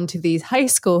then onto these high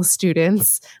school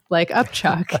students like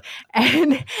Upchuck.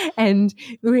 and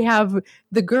we have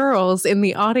the girls in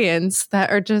the audience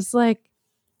that are just like,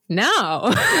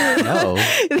 no,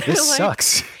 this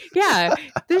sucks. Yeah,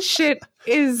 this shit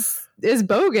is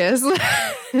bogus.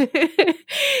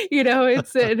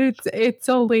 It's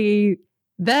only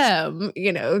them,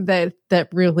 that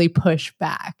really push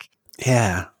back.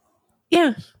 Yeah.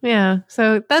 Yeah.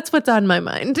 So that's what's on my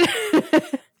mind.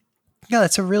 Yeah,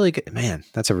 that's a really good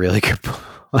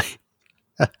point.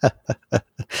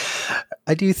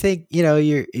 I do think,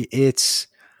 it's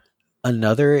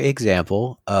another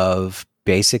example of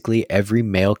basically every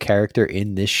male character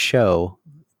in this show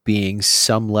being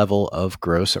some level of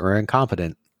gross or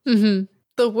incompetent. Mm-hmm.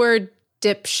 The word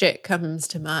dipshit comes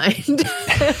to mind.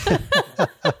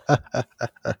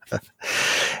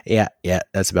 Yeah,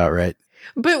 that's about right.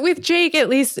 But with Jake, at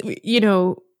least,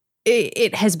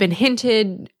 it has been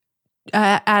hinted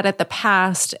at the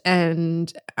past,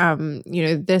 and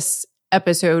this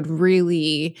episode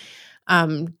really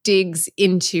digs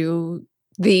into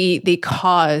the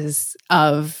cause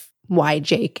of why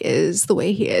Jake is the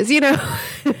way he is,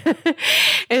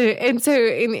 and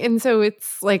so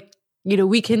it's like,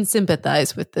 we can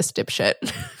sympathize with this dipshit.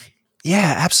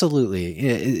 Yeah,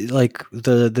 absolutely. Like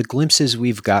the glimpses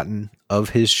we've gotten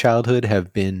of his childhood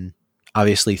have been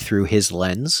obviously through his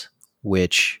lens,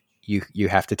 which you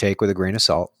have to take with a grain of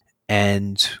salt.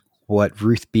 And what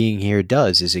Ruth being here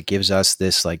does is it gives us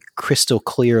this like crystal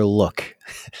clear look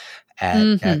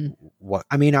at what,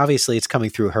 I mean, obviously it's coming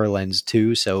through her lens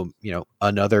too. So,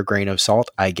 another grain of salt,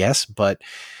 I guess. But,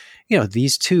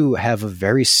 these two have a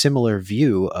very similar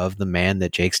view of the man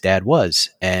that Jake's dad was.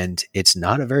 And it's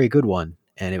not a very good one.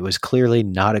 And it was clearly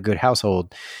not a good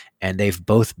household. And they've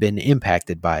both been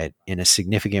impacted by it in a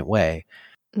significant way.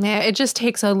 Yeah, it just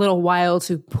takes a little while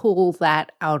to pull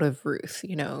that out of Ruth,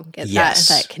 get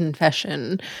that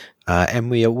confession.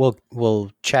 And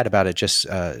we'll chat about it just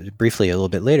briefly a little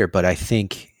bit later. But I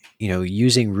think,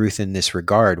 using Ruth in this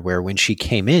regard, where when she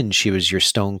came in, she was your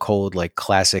stone cold, like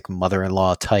classic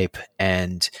mother-in-law type.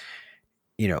 And,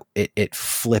 it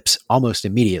flips almost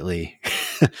immediately,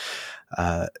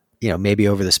 maybe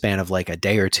over the span of like a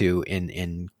day or two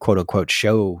in quote unquote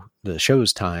the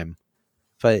show's time.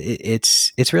 But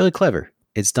it's really clever.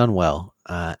 It's done well.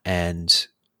 And,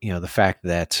 the fact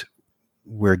that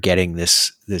we're getting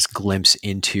this glimpse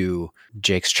into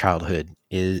Jake's childhood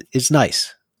is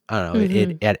nice. I don't know.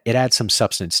 Mm-hmm. It adds some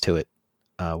substance to it,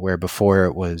 where before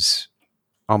it was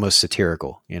almost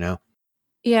satirical,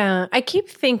 Yeah, I keep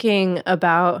thinking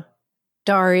about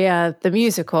Daria the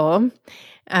musical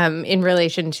in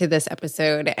relation to this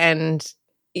episode, and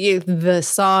the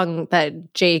song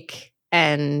that Jake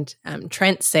and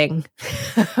Trent sing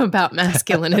about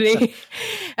masculinity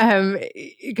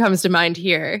comes to mind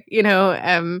here.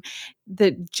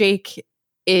 That Jake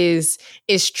is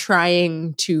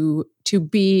trying to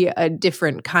be a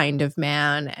different kind of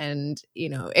man, and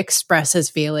express his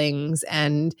feelings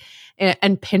and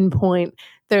pinpoint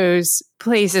those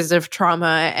places of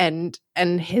trauma, and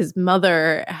his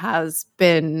mother has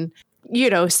been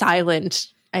silent,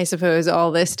 I suppose,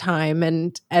 all this time,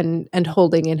 and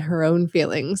holding in her own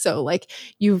feelings. So like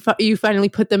you finally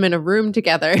put them in a room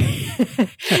together,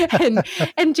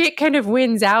 and Jake kind of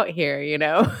wins out here,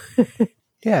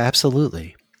 Yeah,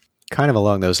 absolutely. Kind of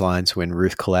along those lines, when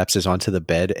Ruth collapses onto the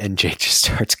bed and Jake just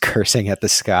starts cursing at the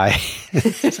sky.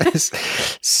 Says,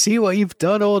 "See what you've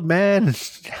done, old man.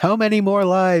 How many more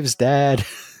lives, Dad?"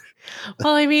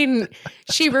 Well, I mean,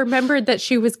 she remembered that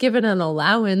she was given an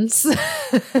allowance.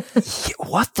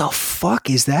 What the fuck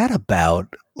is that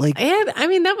about? And I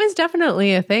mean, that was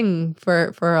definitely a thing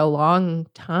for a long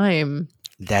time.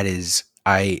 That is,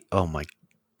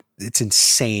 it's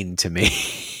insane to me.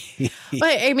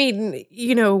 But I mean,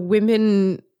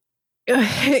 women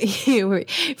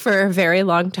for a very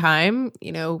long time,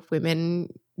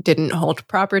 women didn't hold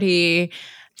property.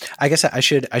 I guess I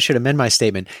should amend my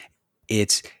statement.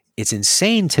 It's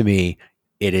insane to me.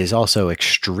 It is also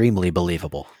extremely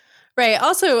believable. Right.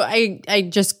 Also, I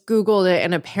just Googled it,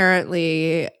 and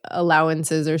apparently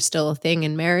allowances are still a thing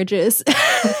in marriages.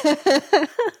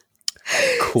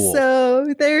 Cool.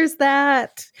 So there's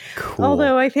that. Cool.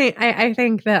 Although I think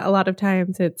that a lot of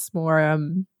times it's more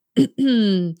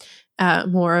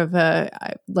more of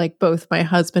a, like, both my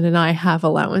husband and I have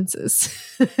allowances.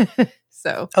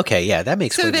 So okay, yeah, that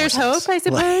makes so there's hope, I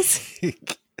suppose.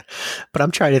 But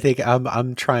I'm trying to think.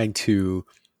 I'm trying to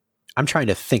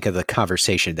think of the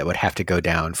conversation that would have to go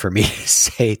down for me to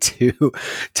say to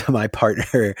my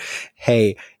partner,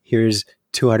 "Hey, here's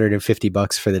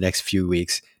 $250 for the next few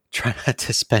weeks. Try not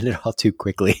to spend it all too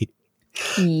quickly."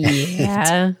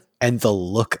 Yeah. And the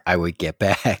look I would get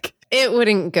back. It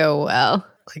wouldn't go well.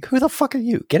 Like, who the fuck are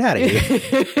you? Get out of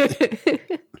here.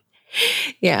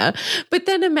 Yeah. But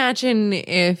then imagine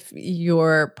if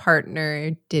your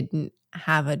partner didn't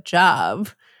have a job,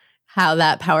 how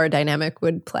that power dynamic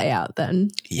would play out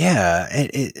then. Yeah.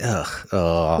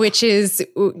 Which is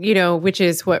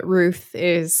what Ruth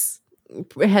has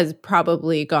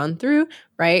probably gone through,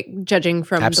 right? Judging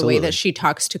from Absolutely. The way that she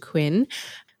talks to Quinn.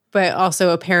 But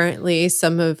also apparently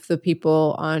some of the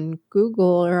people on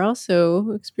Google are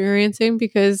also experiencing,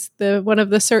 because one of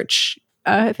the search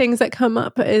things that come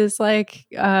up is like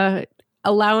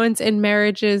allowance in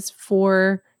marriages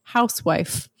for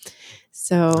housewife.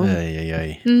 So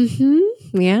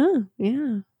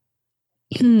yeah.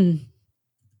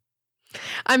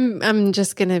 I'm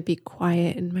just gonna be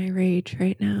quiet in my rage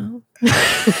right now.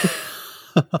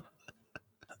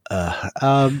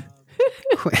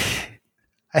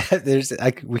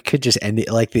 We could just end it,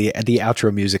 like the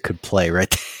outro music could play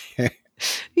right there.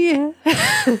 Yeah.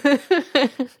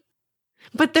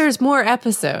 But there's more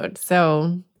episode,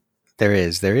 so there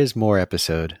is more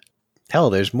episode. Hell,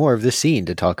 there's more of this scene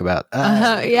to talk about.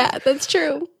 Yeah, that's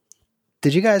true.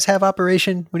 Did you guys have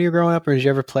Operation when you were growing up, or did you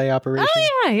ever play Operation?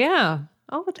 Oh yeah,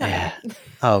 all the time. Yeah.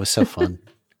 Oh, it was so fun.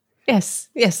 Yes,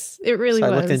 it really was.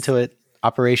 I looked into it.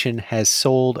 Operation has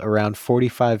sold around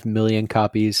 45 million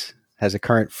copies, has a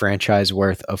current franchise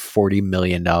worth of $40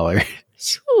 million.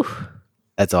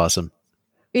 That's awesome.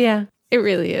 Yeah, it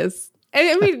really is.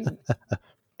 I mean,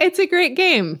 it's a great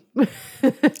game.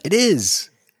 It is.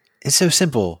 It's so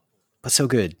simple, but so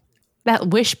good. That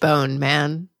wishbone,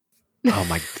 man.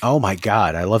 Oh my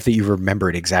God. I love that you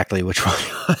remembered exactly which one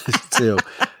it was too.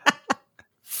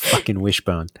 Fucking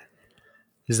wishbone.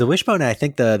 Is the wishbone, I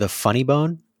think the funny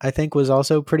bone, I think, was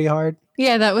also pretty hard.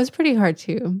 Yeah, that was pretty hard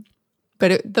too.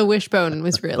 But the wishbone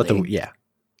was really...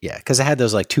 Yeah, because it had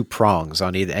those like two prongs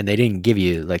on either, and they didn't give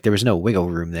you, like, there was no wiggle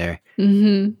room there.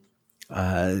 Mm-hmm.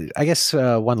 I guess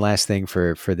one last thing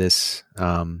for this,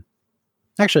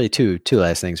 actually two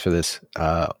last things for this.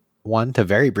 One, to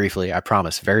very briefly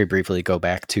go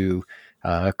back to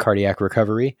cardiac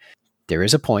recovery. There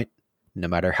is a point, no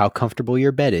matter how comfortable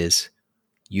your bed is,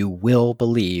 you will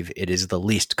believe it is the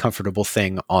least comfortable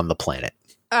thing on the planet.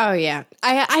 Oh, yeah.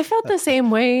 I felt the same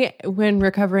way when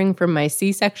recovering from my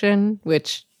C-section,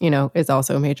 which, is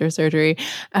also major surgery.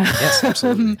 Yes,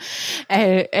 absolutely.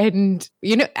 And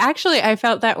actually, I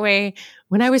felt that way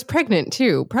when I was pregnant,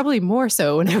 too. Probably more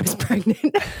so when I was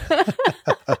pregnant.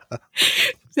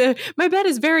 My bed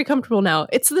is very comfortable now.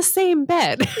 It's the same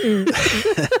bed.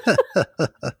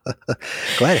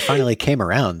 Glad it finally came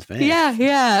around, man.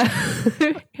 Yeah.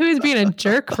 He was being a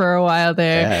jerk for a while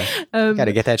there. Yeah. Got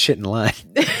to get that shit in line.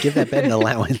 Give that bed an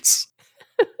allowance.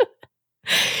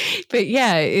 But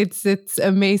yeah, it's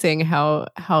amazing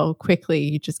how quickly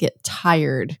you just get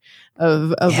tired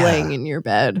of laying in your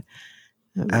bed.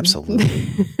 Absolutely.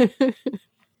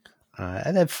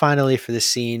 And then finally for this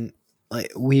scene,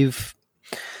 like we've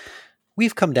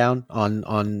come down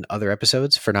on other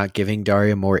episodes for not giving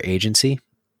Daria more agency.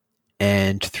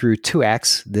 And through 2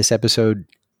 acts, this episode,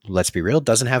 let's be real,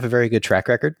 doesn't have a very good track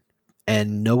record.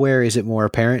 And nowhere is it more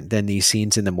apparent than these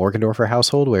scenes in the Morgendorffer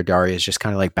household where Daria is just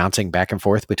kind of like bouncing back and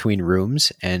forth between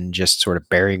rooms and just sort of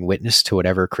bearing witness to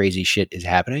whatever crazy shit is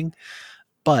happening.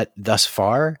 But thus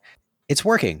far, it's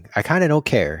working. I kind of don't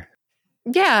care.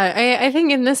 Yeah, I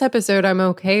think in this episode, I'm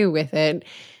okay with it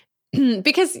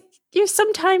because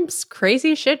sometimes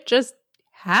crazy shit just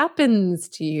happens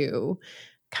to you.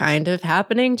 Kind of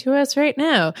happening to us right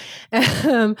now.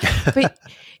 But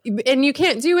and you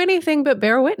can't do anything but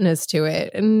bear witness to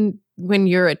it. And when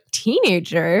you're a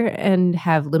teenager and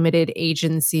have limited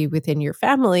agency within your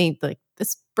family, like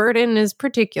this burden is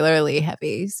particularly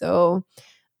heavy. So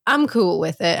I'm cool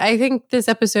with it. I think this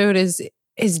episode is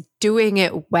doing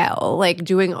it well, like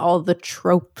doing all the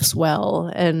tropes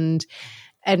well and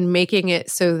making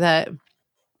it so that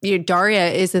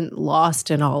Daria isn't lost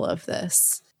in all of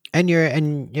this. And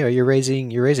you're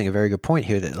raising a very good point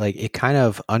here that like it kind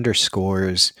of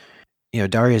underscores,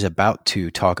 Daria's about to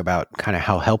talk about kind of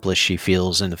how helpless she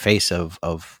feels in the face of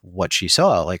what she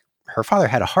saw. Like her father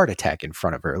had a heart attack in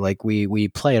front of her. Like we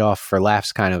play it off for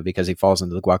laughs kind of because he falls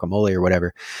into the guacamole or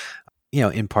whatever,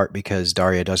 in part because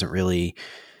Daria doesn't really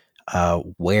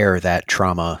wear that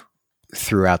trauma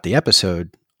throughout the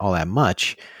episode all that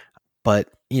much. But,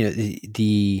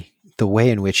 the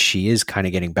way in which she is kind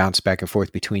of getting bounced back and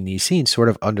forth between these scenes sort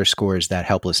of underscores that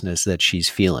helplessness that she's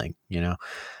feeling,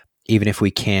 even if we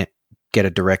can't get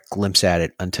a direct glimpse at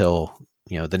it until,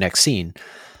 the next scene,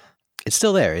 it's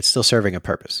still there. It's still serving a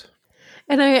purpose.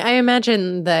 And I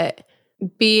imagine that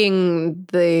being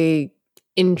the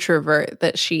introvert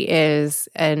that she is,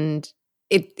 and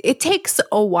it takes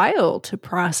a while to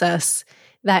process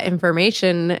that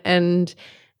information, and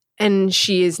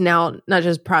she is now not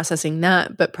just processing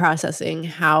that, but processing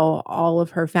how all of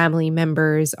her family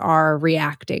members are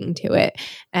reacting to it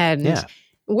and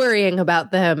worrying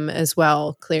about them as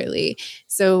well, clearly.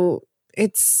 So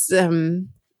it's,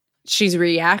 she's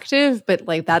reactive, but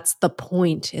like that's the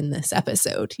point in this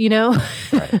episode,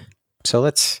 Right. So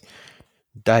let's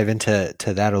dive into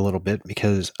that a little bit,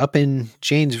 because up in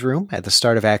Jane's room at the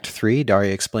start of Act 3,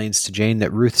 Daria explains to Jane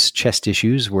that Ruth's chest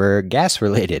issues were gas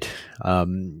related.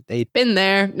 They'd been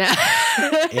there.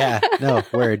 Yeah, no,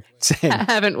 word. Same.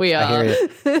 Haven't we all? I hear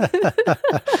you.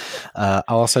 I'll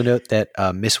also note that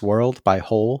Miss World by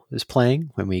Hole is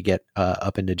playing when we get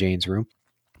up into Jane's room.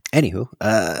 Anywho,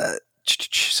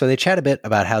 so they chat a bit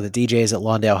about how the DJs at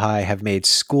Lawndale High have made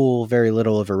school very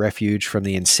little of a refuge from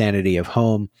the insanity of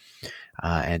home.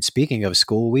 And speaking of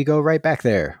school, we go right back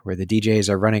there where the DJs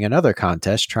are running another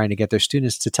contest trying to get their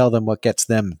students to tell them what gets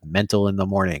them mental in the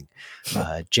morning.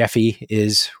 Jeffy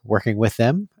is working with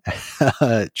them,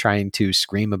 trying to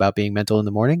scream about being mental in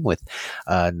the morning with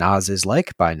Nas Is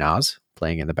Like by Nas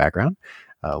playing in the background,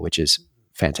 which is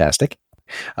fantastic.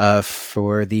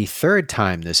 For the 3rd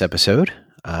time this episode,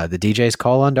 the DJs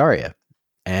call on Daria.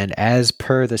 And as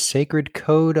per the sacred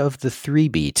code of the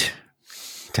 3-beat,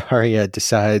 Daria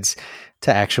decides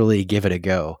to actually give it a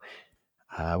go.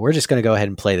 We're just going to go ahead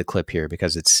and play the clip here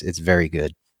because it's very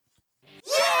good.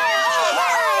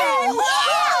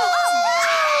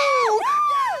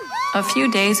 A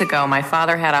few days ago, my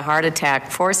father had a heart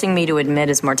attack, forcing me to admit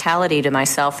his mortality to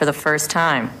myself for the first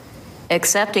time.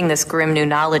 Accepting this grim new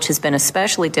knowledge has been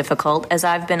especially difficult as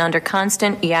I've been under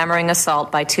constant yammering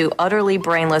assault by two utterly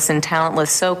brainless and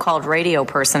talentless so-called radio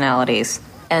personalities.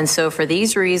 And so for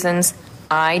these reasons,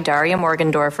 I, Daria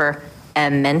Morgendorffer,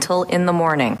 am mental in the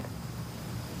morning.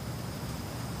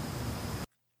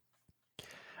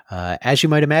 As you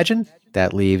might imagine,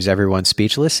 that leaves everyone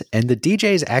speechless, and the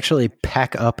DJs actually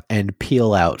pack up and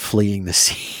peel out, fleeing the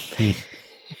scene.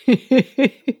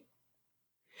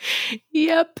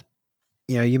 Yep.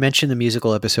 You mentioned the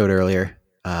musical episode earlier,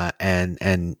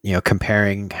 and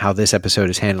comparing how this episode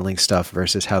is handling stuff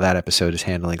versus how that episode is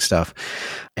handling stuff.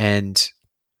 And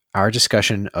our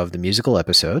discussion of the musical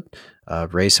episode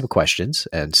raised some questions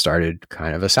and started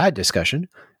kind of a side discussion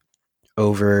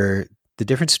over the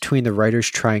difference between the writers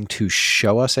trying to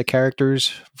show us a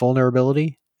character's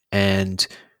vulnerability and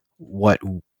what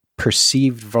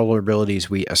perceived vulnerabilities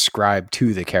we ascribe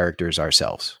to the characters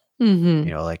ourselves. Mm-hmm.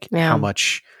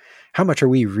 How much are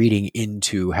we reading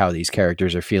into how these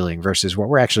characters are feeling versus what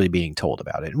we're actually being told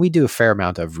about it? And we do a fair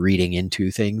amount of reading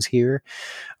into things here,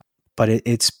 but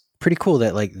it's pretty cool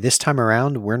that like this time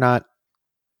around, we're not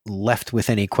left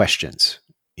with any questions.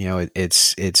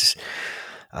 This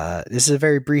is a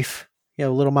very brief,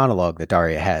 little monologue that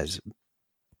Daria has,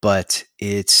 but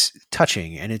it's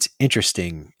touching and it's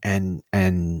interesting. And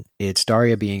it's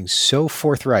Daria being so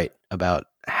forthright about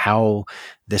how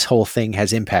this whole thing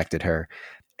has impacted her.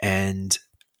 And,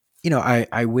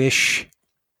 I wish,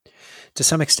 to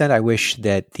some extent,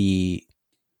 that it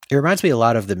reminds me a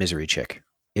lot of The Misery Chick,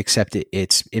 except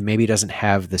it maybe doesn't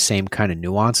have the same kind of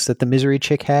nuance that The Misery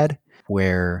Chick had,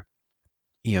 where,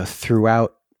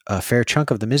 throughout a fair chunk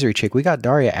of The Misery Chick, we got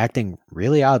Daria acting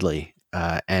really oddly,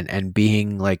 and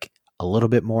being like a little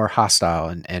bit more hostile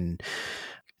and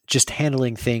just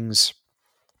handling things,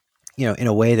 in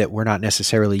a way that we're not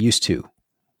necessarily used to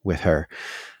with her.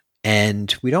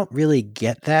 And we don't really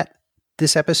get that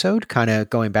this episode, kind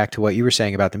of going back to what you were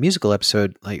saying about the musical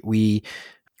episode. Like we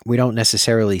don't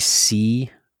necessarily see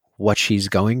what she's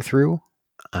going through.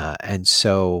 And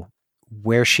so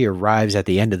where she arrives at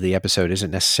the end of the episode isn't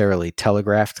necessarily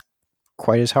telegraphed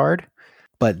quite as hard,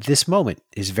 but this moment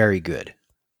is very good.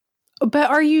 But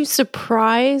are you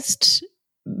surprised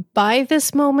by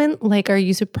this moment? Like, are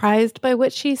you surprised by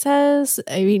what she says?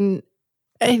 I mean,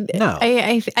 no.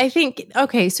 I think,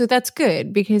 okay, so that's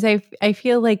good, because I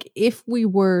feel like if we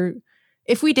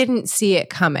didn't see it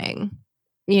coming,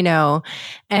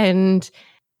 and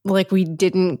like we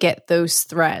didn't get those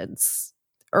threads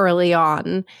early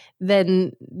on,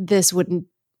 then this wouldn't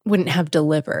have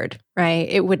delivered, right?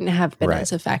 It wouldn't have been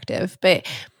as effective. But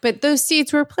those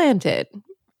seeds were planted,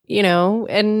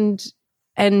 and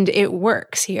it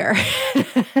works here.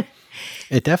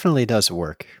 It definitely does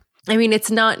work. I mean, it's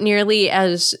not nearly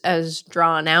as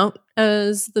drawn out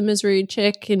as The Misery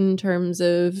Chick in terms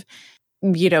of,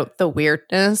 the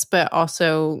weirdness, but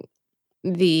also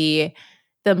the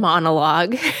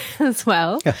monologue as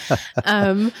well.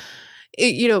 But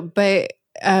it's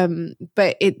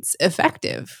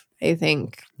effective, I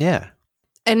think. Yeah.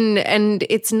 And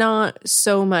it's not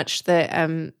so much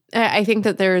that I think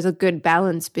that there is a good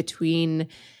balance between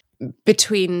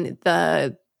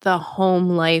the home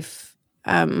life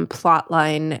plot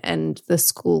line and the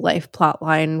school life plot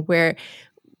line, where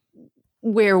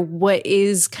what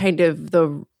is kind of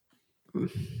the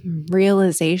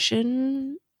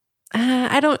realization,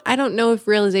 I don't know if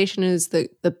realization is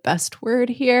the best word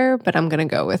here, but I'm gonna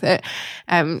go with it.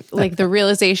 Like the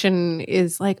realization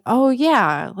is like, oh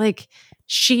yeah, like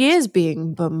she is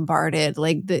being bombarded.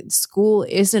 Like the school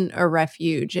isn't a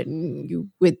refuge, and you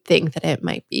would think that it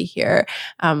might be here.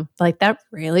 Like that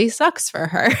really sucks for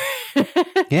her.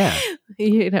 Yeah.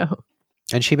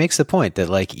 And she makes the point that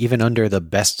like even under the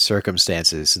best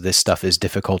circumstances, this stuff is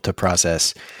difficult to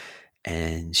process,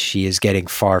 and she is getting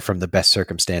far from the best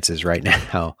circumstances right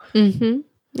now. Mm-hmm.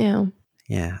 Yeah.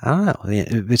 Yeah. I don't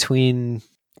know. Between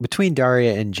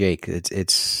Daria and Jake,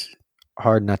 it's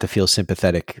hard not to feel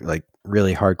sympathetic, like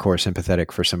really hardcore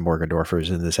sympathetic for some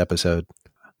Morgendorffers in this episode.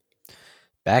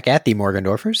 Back at the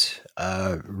Morgendorffers,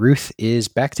 Ruth is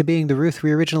back to being the Ruth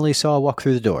we originally saw walk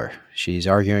through the door. She's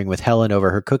arguing with Helen over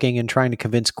her cooking and trying to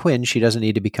convince Quinn she doesn't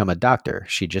need to become a doctor.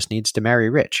 She just needs to marry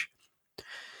Rich.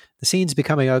 The scene's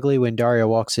becoming ugly when Daria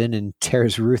walks in and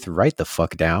tears Ruth right the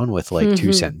fuck down with like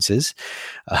 2 sentences,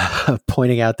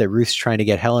 pointing out that Ruth's trying to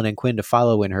get Helen and Quinn to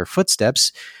follow in her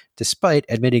footsteps, despite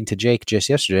admitting to Jake just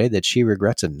yesterday that she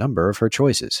regrets a number of her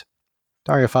choices.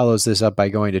 Daria follows this up by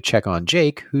going to check on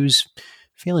Jake, who's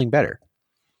feeling better.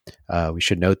 We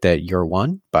should note that You're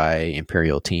One by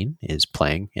Imperial Teen is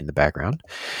playing in the background.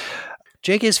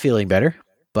 Jake is feeling better,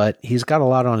 but he's got a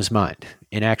lot on his mind.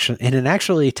 in an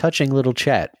actually touching little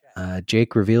chat,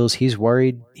 Jake reveals he's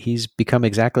worried he's become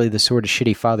exactly the sort of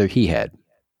shitty father he had.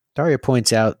 Daria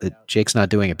points out that Jake's not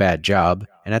doing a bad job,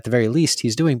 and at the very least,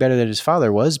 he's doing better than his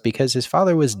father was because his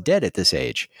father was dead at this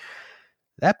age.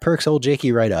 That perks old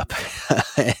Jakey right up.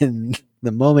 And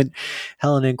the moment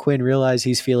Helen and Quinn realize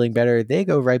he's feeling better, they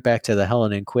go right back to the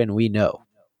Helen and Quinn we know.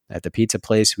 At the pizza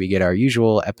place, we get our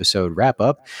usual episode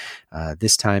wrap-up,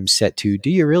 this time set to Do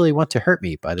You Really Want to Hurt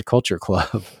Me by the Culture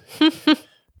Club.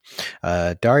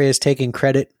 Daria's taking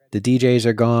credit. The DJs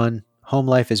are gone. Home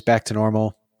life is back to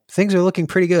normal. Things are looking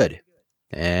pretty good.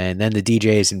 And then the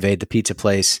DJs invade the pizza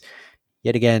place,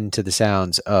 yet again to the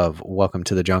sounds of Welcome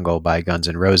to the Jungle by Guns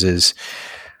N' Roses.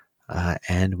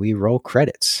 And we roll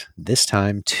credits. This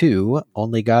time to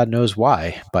Only God Knows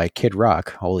Why by Kid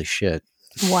Rock. Holy shit.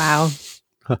 Wow.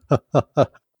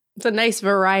 It's a nice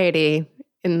variety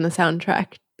in the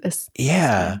soundtrack. This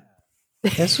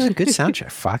was a good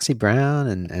soundtrack. Foxy Brown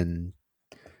and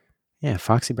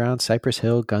Foxy Brown, Cypress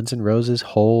Hill, Guns N' Roses,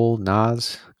 Hole,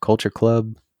 Nas, Culture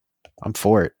Club. I'm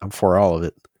for it. I'm for all of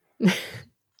it.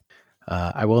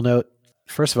 I will note,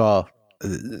 first of all,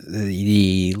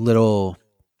 the little...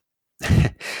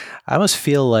 I almost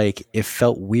feel like it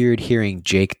felt weird hearing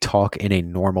Jake talk in a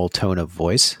normal tone of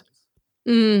voice.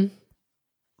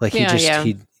 Like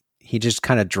he just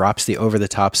kind of drops the over the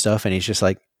top stuff and he's just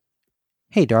like,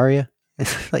 "Hey Daria."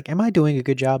 Like, am I doing a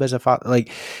good job as a father?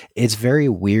 Like, it's very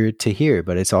weird to hear,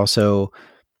 but it's also,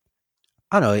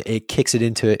 I don't know, it kicks it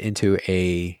into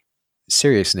a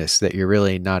seriousness that you're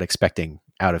really not expecting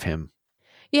out of him.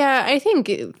 Yeah, I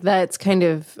think that's kind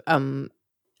of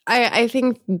I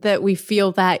think that we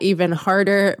feel that even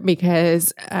harder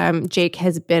because Jake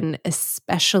has been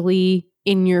especially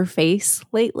in your face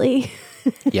lately.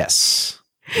 Yes.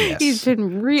 He's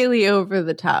been really over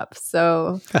the top.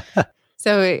 So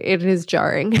it is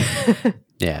jarring.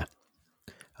 Yeah.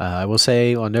 I will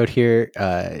say on note here,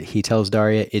 he tells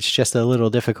Daria, it's just a little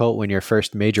difficult when your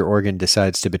first major organ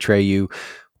decides to betray you.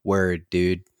 Word,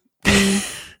 dude.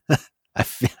 I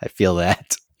feel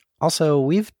that. Also,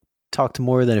 we've talked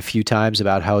more than a few times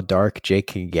about how dark Jake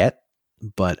can get,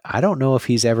 but I don't know if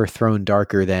he's ever thrown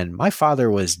darker than my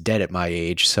father was dead at my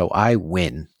age, so I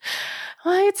win.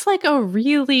 Well, it's like a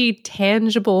really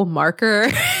tangible marker.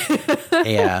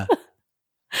 Yeah.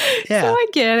 So I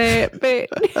get it,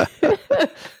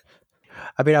 but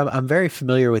I mean, I'm very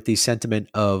familiar with the sentiment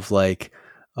of like,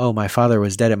 oh, my father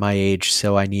was dead at my age,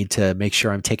 so I need to make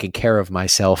sure I'm taking care of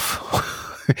myself.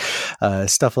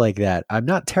 Stuff like that. I'm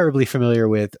not terribly familiar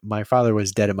with my father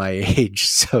was dead at my age,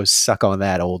 so suck on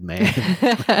that, old man.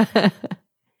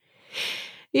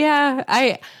 Yeah,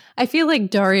 I feel like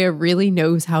Daria really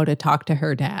knows how to talk to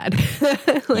her dad.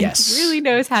 Yes. Really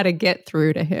knows how to get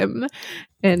through to him.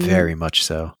 And very much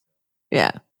so.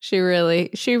 Yeah, she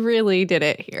really did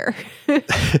it here.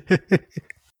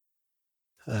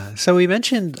 So we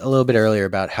mentioned a little bit earlier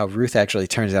about how Ruth actually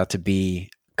turns out to be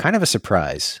kind of a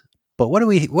surprise. But what do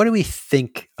we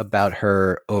think about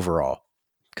her overall?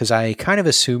 Because I kind of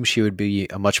assumed she would be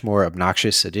a much more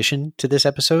obnoxious addition to this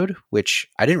episode, which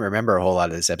I didn't remember a whole lot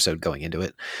of this episode going into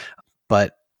it.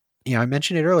 But I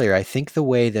mentioned it earlier. I think the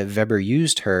way that Weber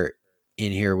used her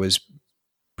in here was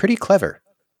pretty clever.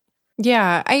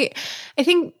 Yeah, I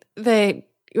think that,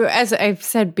 as I've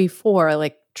said before,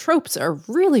 like, tropes are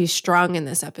really strong in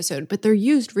this episode, but they're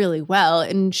used really well.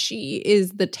 And she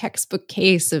is the textbook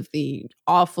case of the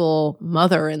awful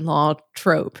mother-in-law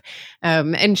trope.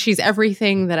 And she's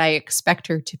everything that I expect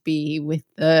her to be with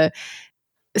the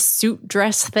suit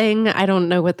dress thing. I don't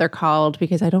know what they're called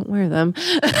because I don't wear them.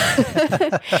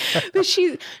 But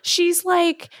she's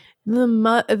like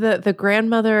the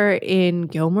grandmother in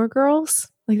Gilmore Girls.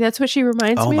 Like, that's what she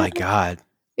reminds me of. Oh my God.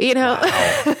 Wow.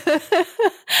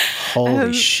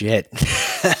 Holy shit.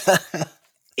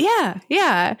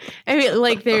 Yeah. I mean,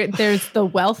 like, there's the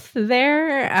wealth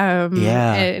there.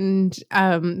 And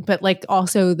but like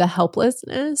also the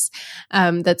helplessness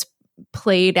that's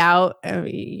played out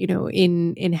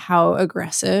in how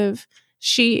aggressive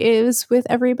she is with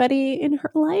everybody in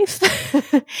her life.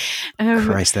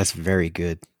 Christ, that's very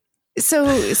good. So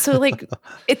like,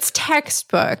 it's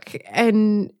textbook,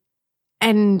 and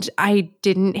I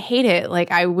didn't hate it.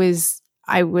 Like, I was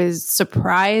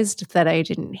surprised that I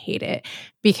didn't hate it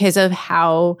because of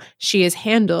how she is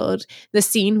handled. The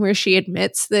scene where she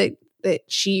admits that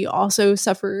she also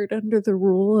suffered under the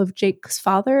rule of Jake's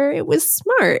father, it was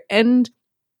smart. And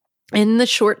in the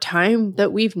short time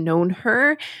that we've known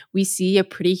her, we see a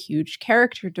pretty huge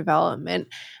character development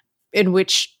in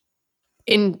which,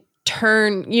 in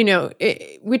turn,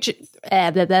 a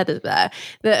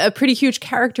pretty huge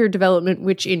character development,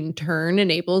 which in turn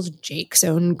enables Jake's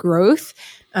own growth,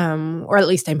 or at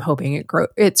least I'm hoping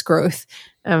it's growth.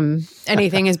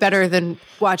 Anything is better than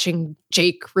watching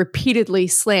Jake repeatedly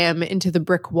slam into the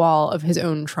brick wall of his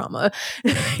own trauma,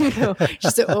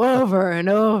 just over and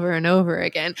over and over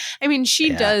again. I mean, she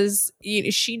does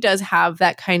have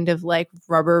that kind of like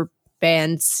rubber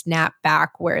band snap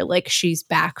back where like she's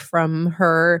back from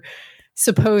her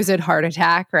supposed heart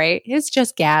attack, right? It's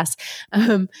just gas.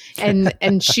 And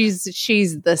she's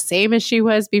the same as she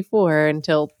was before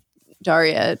until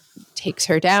Daria takes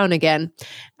her down again.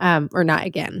 Or not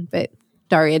again, but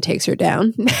Daria takes her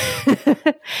down.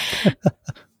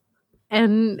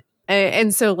 And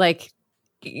so like,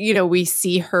 we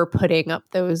see her putting up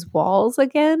those walls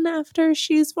again after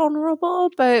she's vulnerable.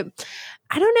 But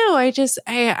I don't know.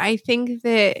 I think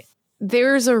that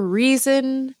there's a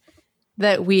reason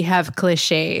that we have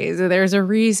cliches. There's a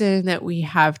reason that we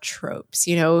have tropes.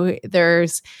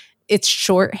 It's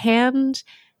shorthand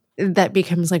that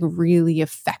becomes like really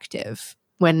effective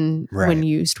when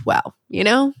used well,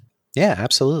 Yeah,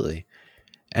 absolutely.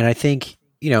 And I think,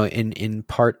 in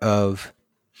part of,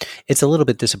 it's a little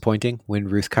bit disappointing when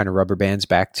Ruth kind of rubber bands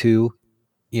back to,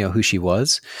 who she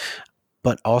was,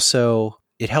 but also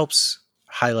it helps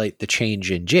highlight the change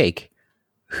in Jake,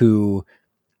 who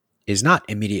is not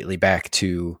immediately back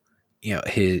to,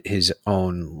 his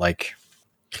own, like,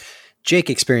 Jake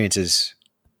experiences,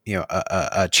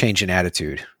 a change in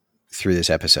attitude through this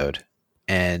episode.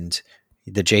 And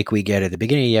the Jake we get at the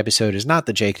beginning of the episode is not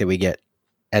the Jake that we get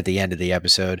at the end of the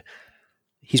episode.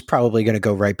 He's probably going to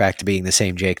go right back to being the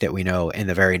same Jake that we know in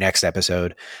the very next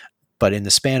episode. But in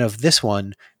the span of this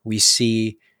one, we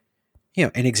see,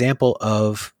 an example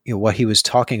of, what he was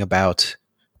talking about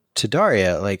to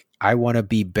Daria. Like, I want to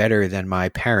be better than my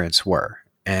parents were.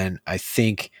 And I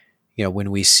think,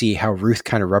 when we see how Ruth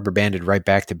kind of rubber banded right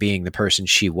back to being the person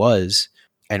she was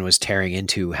and was tearing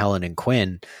into Helen and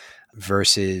Quinn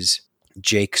versus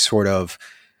Jake sort of,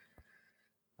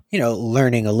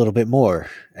 learning a little bit more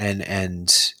and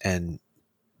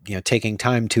taking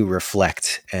time to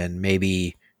reflect and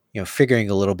maybe, figuring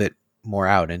a little bit more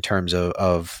out in terms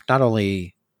of not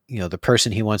only, the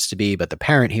person he wants to be, but the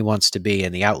parent he wants to be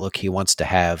and the outlook he wants to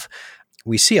have.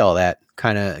 We see all that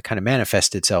kind of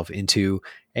manifest itself into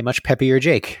a much peppier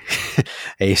Jake,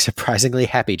 a surprisingly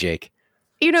happy Jake.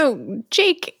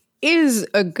 Jake is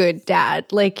a good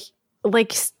dad. Like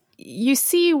you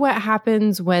see what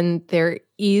happens when there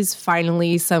is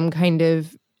finally some kind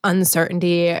of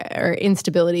uncertainty or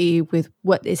instability with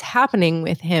what is happening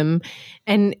with him.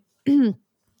 And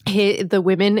the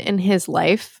women in his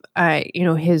life,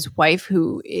 his wife,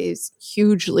 who is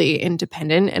hugely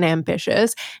independent and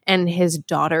ambitious, and his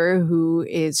daughter, who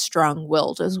is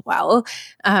strong-willed as well.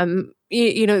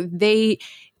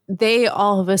 They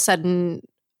all of a sudden,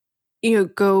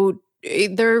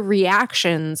 their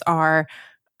reactions are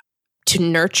to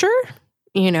nurture,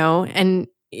 and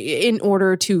in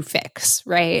order to fix,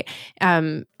 right?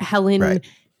 Helen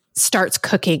starts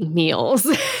cooking meals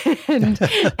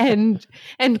and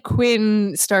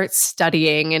Quinn starts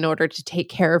studying in order to take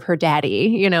care of her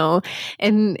daddy,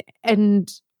 and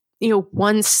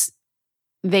once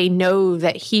they know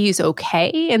that he's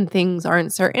okay and things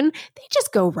aren't certain, they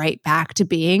just go right back to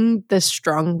being the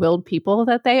strong-willed people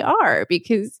that they are,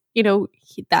 because,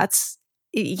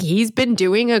 he's been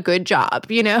doing a good job,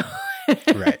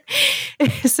 Right.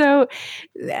 So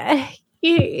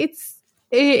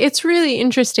it's really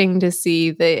interesting to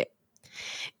see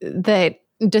that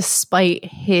despite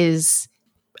his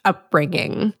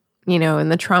upbringing,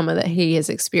 and the trauma that he has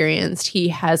experienced, he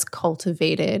has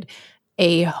cultivated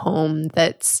a home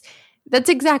that's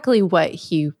exactly what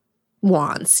he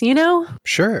wants,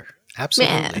 Sure.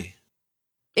 Absolutely.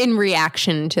 In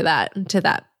reaction to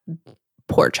that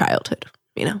poor childhood,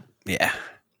 Yeah.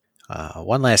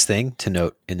 One last thing to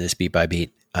note in this beat by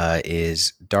beat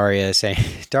is Daria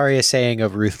saying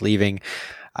of Ruth leaving,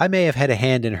 "I may have had a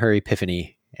hand in her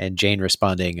epiphany," and Jane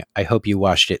responding, "I hope you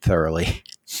washed it thoroughly."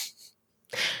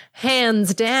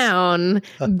 Hands down,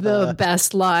 the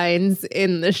best lines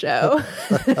in the show.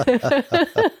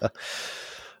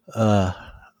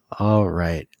 All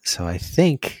right. So I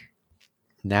think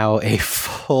now a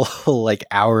full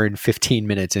hour and 15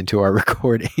 minutes into our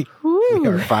recording, we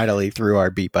are finally through our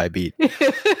beat by beat.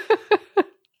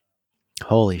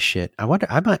 Holy shit. I wonder,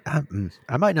 I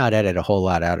might not edit a whole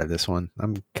lot out of this one.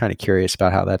 I'm kind of curious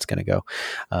about how that's going to go.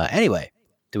 Anyway,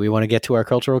 do we want to get to our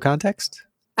cultural context?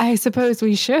 I suppose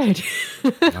we should.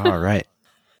 All right.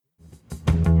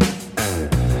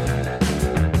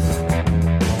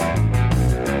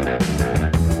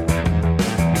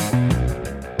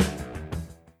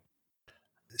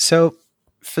 So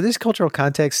for this cultural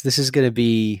context, this is going to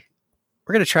be,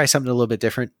 we're going to try something a little bit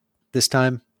different this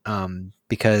time.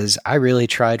 Because I really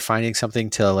tried finding something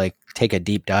to like take a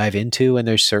deep dive into, and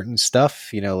there's certain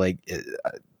stuff, like,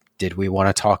 did we want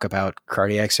to talk about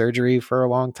cardiac surgery for a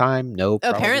long time? No,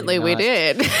 apparently not. We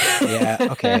did. Yeah.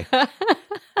 Okay.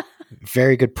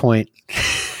 Very good point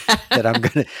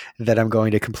that I'm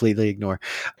going to completely ignore.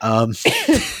 And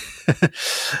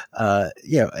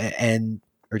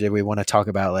or did we want to talk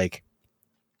about like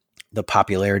the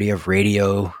popularity of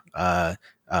radio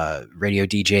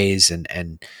DJs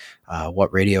and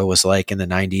what radio was like in the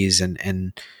 90s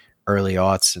and early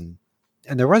aughts, and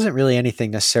there wasn't really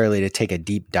anything necessarily to take a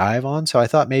deep dive on. So I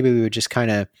thought maybe we would just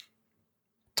kind of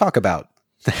talk about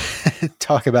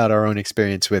our own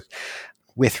experience with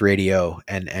radio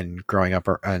and growing up,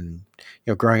 and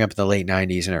growing up in the late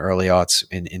 90s and early aughts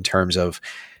in terms of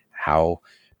how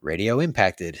radio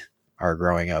impacted our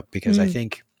growing up, because I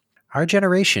think our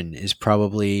generation is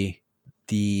probably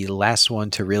the last one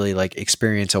to really like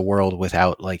experience a world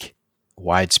without like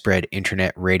widespread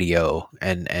internet radio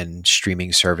and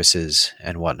streaming services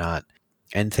and whatnot.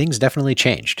 And things definitely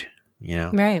changed,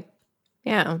 Right.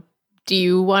 Yeah. Do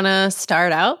you want to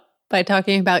start out by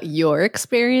talking about your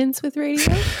experience with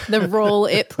radio, the role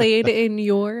it played in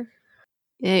your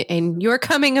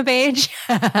coming of age?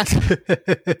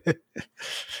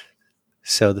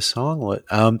 So the song, what?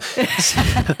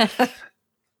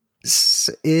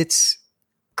 It's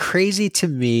crazy to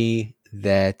me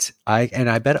that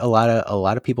I bet a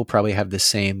lot of people probably have the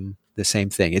same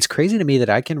thing. It's crazy to me that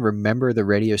I can remember the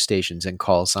radio stations and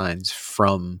call signs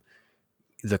from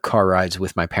the car rides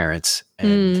with my parents.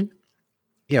 And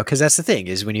because that's the thing,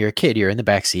 is when you're a kid, you're in the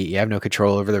back seat, you have no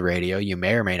control over the radio, you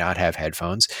may or may not have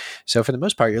headphones. So for the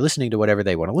most part, you're listening to whatever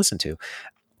they want to listen to.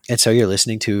 And so you're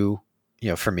listening to,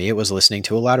 for me, it was listening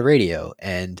to a lot of radio.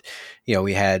 And,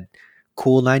 we had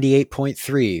Cool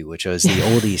 98.3, which was the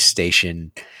oldies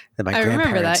station that my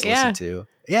grandparents listened to.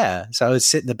 Yeah. So I would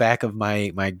sit in the back of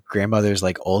my grandmother's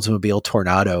like Oldsmobile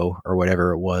Tornado or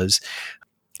whatever it was,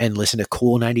 and listen to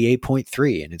Cool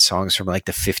 98.3, and it's songs from like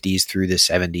the 50s through the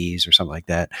 70s or something like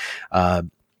that.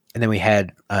 And then we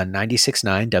had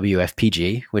 96.9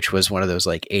 WFPG, which was one of those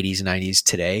like 80s, 90s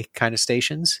today kind of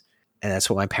stations. And that's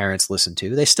what my parents listened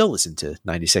to. They still listen to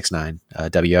 96.9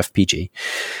 WFPG.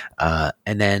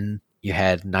 And then you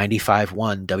had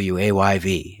 95.1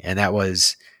 WAYV, and that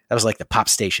was like the pop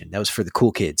station. That was for the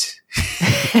cool kids.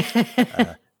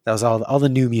 That was all the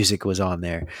new music was on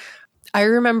there. I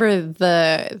remember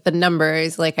the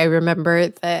numbers. Like I remember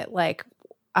that like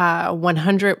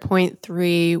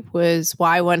 100.3 was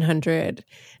Y100,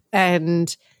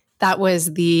 and that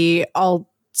was the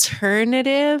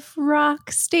alternative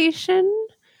rock station.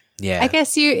 Yeah. I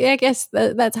guess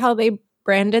that's how they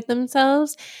branded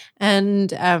themselves.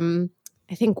 And I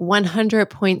think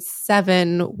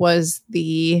 100.7 was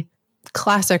the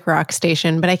classic rock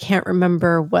station, but I can't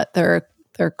remember what their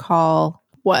call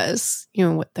was,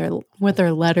 what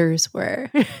their letters were.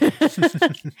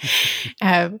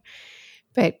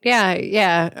 But yeah.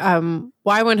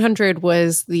 Y100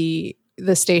 was the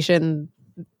station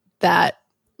that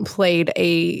played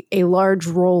a large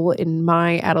role in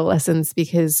my adolescence,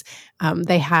 because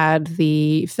they had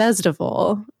the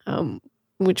festival,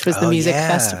 which was the music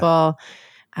festival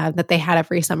that they had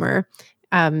every summer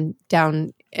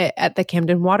down at the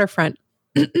Camden waterfront.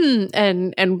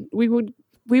 and we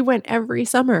went every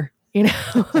summer, and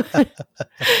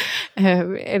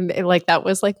like that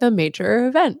was like the major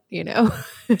event,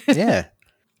 Yeah.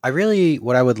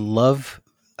 What I would love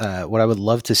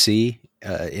to see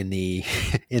in the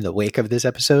wake of this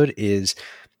episode is,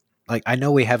 like, I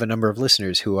know we have a number of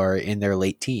listeners who are in their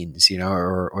late teens,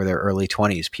 or their early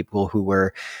 20s, people who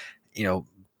were,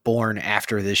 born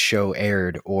after this show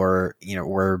aired, or,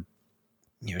 were,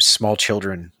 small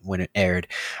children when it aired.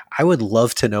 I would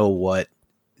love to know what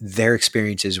their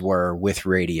experiences were with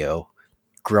radio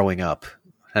growing up.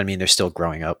 I mean, they're still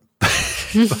growing up, but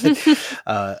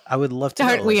I would love to.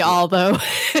 Aren't we all though?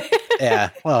 Yeah,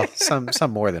 well, some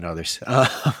more than others.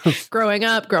 Growing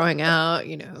up, growing out,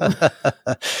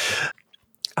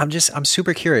 I'm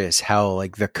super curious how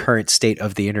like the current state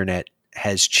of the internet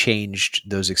has changed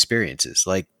those experiences.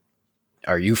 Like,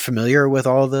 are you familiar with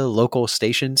all the local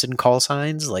stations and call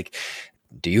signs? Like,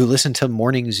 do you listen to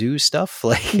morning zoo stuff?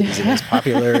 Like, is it as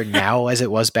popular now as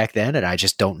it was back then? And I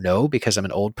just don't know, because I'm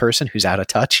an old person who's out of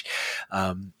touch.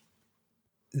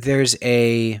 There's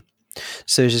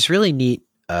this really neat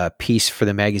piece for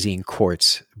the magazine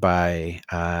Quartz by,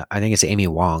 I think it's Amy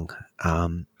Wong.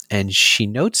 And she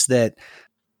notes that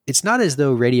it's not as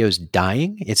though radio's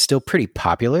dying. It's still pretty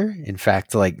popular. In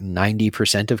fact, like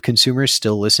 90% of consumers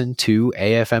still listen to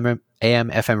AM,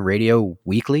 FM radio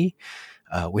weekly,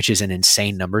 which is an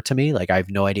insane number to me. Like, I have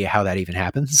no idea how that even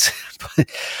happens. But,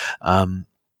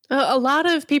 a lot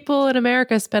of people in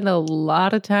America spend a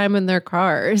lot of time in their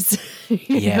cars.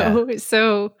 You know?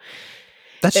 So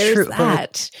that's there's true.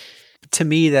 that. To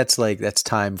me, that's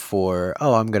time for,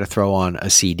 I'm going to throw on a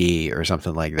CD or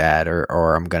something like that,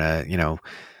 or I'm going to,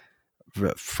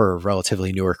 for a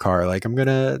relatively newer car, like I'm going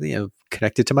to,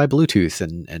 connect it to my Bluetooth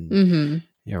and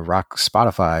rock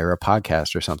Spotify or a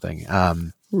podcast or something.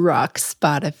 Rock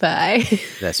Spotify.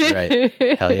 That's right.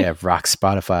 Hell yeah. Rock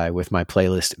Spotify with my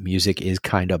playlist, Music is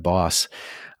Kinda Boss.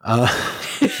 But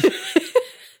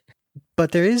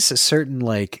there is a certain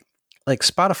like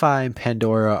Spotify and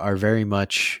Pandora are very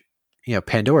much,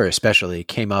 Pandora especially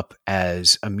came up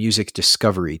as a music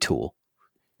discovery tool.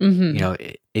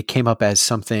 It came up as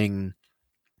something,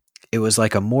 it was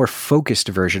like a more focused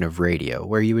version of radio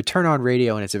where you would turn on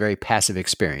radio and it's a very passive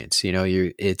experience.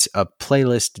 It's a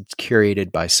playlist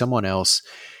curated by someone else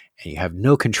and you have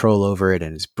no control over it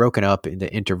and it's broken up into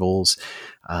intervals.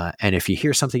 And if you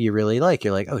hear something you really like,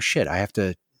 you're like, oh shit, I have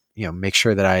to, make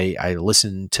sure that I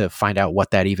listen to find out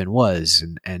what that even was.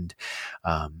 And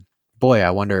boy,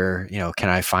 I wonder, can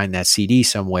I find that CD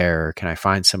somewhere? Or can I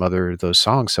find some other of those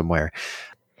songs somewhere?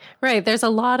 Right. There's a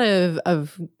lot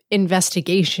of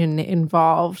investigation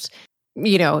involved,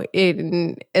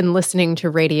 in listening to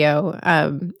radio,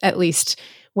 at least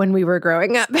when we were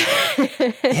growing up.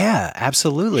 Yeah,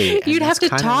 absolutely. You'd have to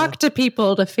talk to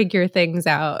people to figure things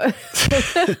out.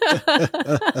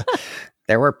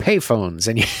 There were payphones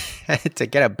and you had to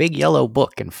get a big yellow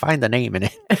book and find the name in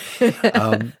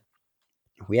it.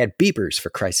 We had beepers, for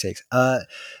Christ's sakes.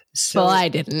 Well, I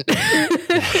didn't.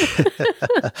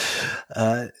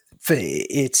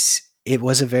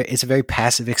 It's a very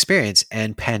passive experience,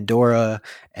 and Pandora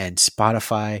and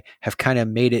Spotify have kind of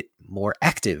made it more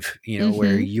active,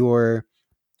 where you're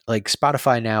like,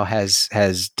 Spotify now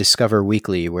has Discover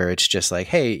Weekly, where it's just like,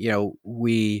 hey,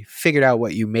 we figured out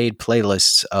what you made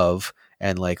playlists of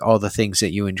and like all the things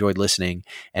that you enjoyed listening.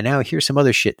 And now here's some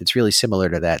other shit that's really similar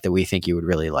to that we think you would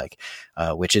really like,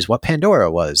 which is what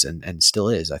Pandora was and still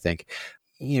is, I think.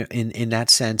 In that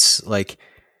sense, like,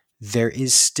 there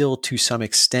is still, to some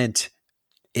extent,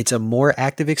 it's a more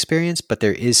active experience, but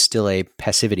there is still a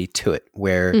passivity to it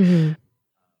where,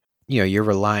 you're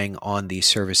relying on these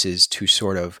services to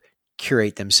sort of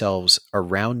curate themselves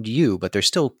around you, but they're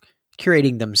still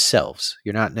curating themselves.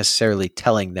 You're not necessarily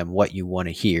telling them what you want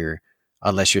to hear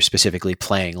unless you're specifically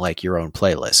playing like your own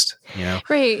playlist,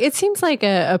 Right. It seems like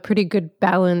a pretty good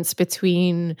balance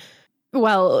between,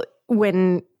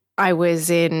 when I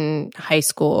was in high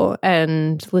school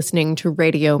and listening to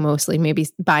radio mostly, maybe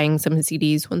buying some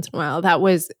CDs once in a while. That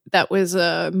was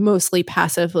a mostly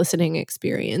passive listening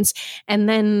experience. And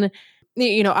then,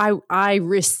 I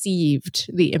received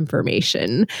the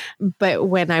information. But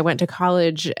when I went to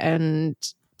college and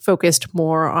focused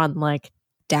more on like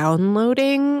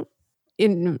downloading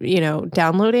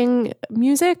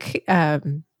music,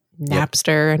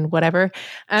 Napster and whatever.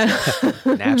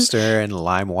 Napster and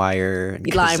LimeWire. And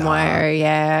LimeWire,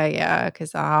 yeah,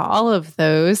 because all of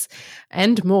those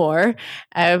and more.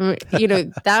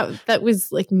 That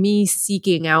was like me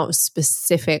seeking out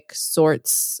specific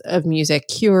sorts of music,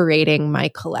 curating my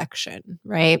collection,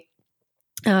 right?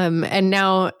 And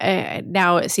now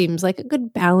it seems like a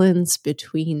good balance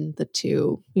between the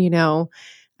two.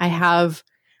 I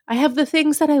have the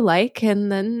things that I like,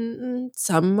 and then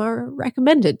some are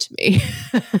recommended to me.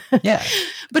 Yeah.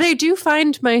 But I do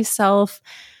find myself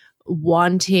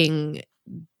wanting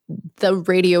the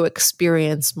radio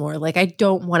experience more. Like, I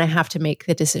don't want to have to make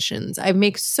the decisions. I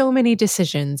make so many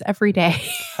decisions every day,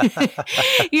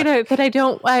 that I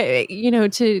don't,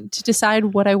 to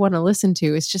decide what I want to listen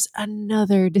to is just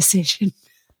another decision.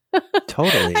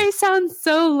 Totally. I sound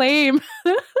so lame.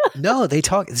 No, they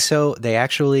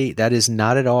actually, that is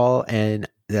not at all, and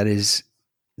that is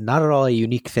not at all a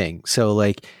unique thing. So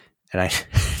like, and I,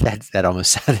 that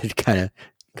almost sounded kind of,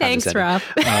 thanks, Rob.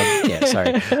 Yeah,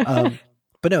 sorry.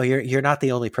 But no, you're not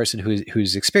the only person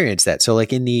who's experienced that. So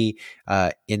like in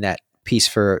that piece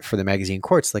for the magazine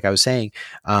Quartz, like I was saying,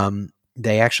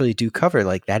 they actually do cover,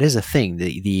 like, that is a thing,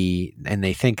 and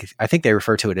I think they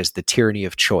refer to it as the tyranny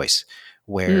of choice,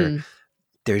 where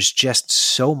there's just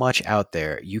so much out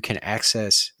there you can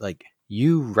access. Like,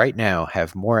 you right now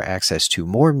have more access to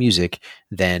more music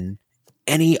than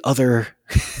any other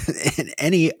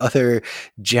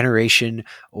generation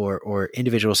or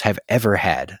individuals have ever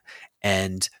had.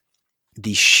 And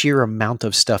the sheer amount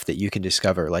of stuff that you can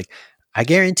discover, like, I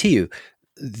guarantee you,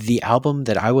 the album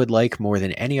that I would like more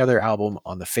than any other album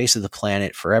on the face of the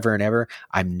planet forever and ever,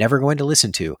 I'm never going to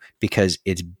listen to because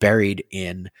it's buried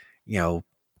in,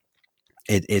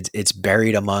 it's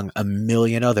buried among a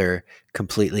million other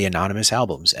completely anonymous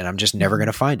albums, and I'm just never going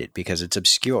to find it because it's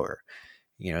obscure.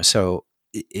 So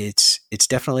it's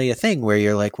definitely a thing where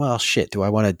you're like, well, shit, do I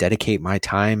want to dedicate my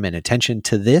time and attention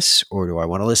to this, or do I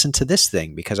want to listen to this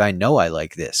thing because I know I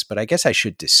like this? But I guess I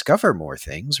should discover more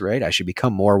things, right? I should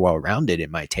become more well-rounded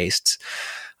in my tastes.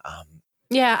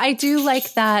 Yeah, I do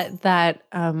like that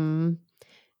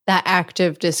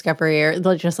active discovery,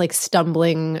 or just like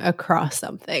stumbling across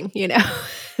something,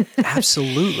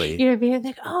 Absolutely. Being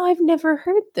like, oh, I've never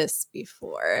heard this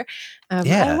before.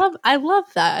 Yeah. I love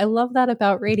that. I love that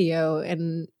about radio.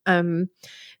 And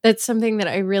that's something that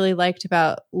I really liked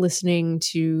about listening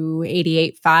to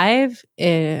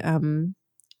 88.5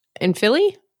 in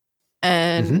Philly.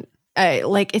 And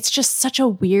it's just such a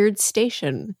weird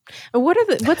station. What are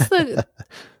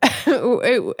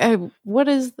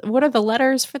the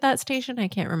letters for that station? I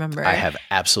can't remember. I have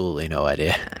absolutely no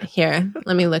idea. Here,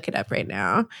 let me look it up right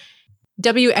now.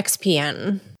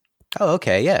 WXPN. Oh,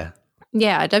 okay. Yeah.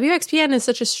 Yeah. WXPN is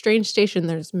such a strange station.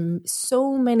 There's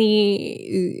so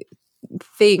many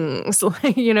things, so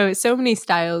many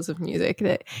styles of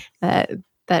music that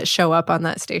show up on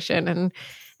that station.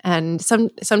 And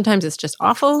sometimes it's just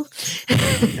awful,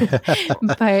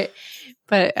 but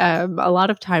a lot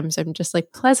of times I'm just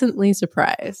like pleasantly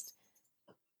surprised.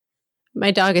 My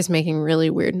dog is making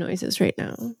really weird noises right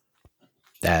now.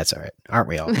 That's all right. Aren't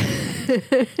we all?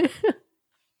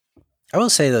 I will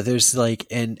say that there's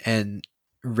and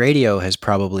radio has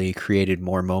probably created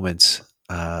more moments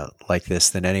like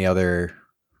this than any other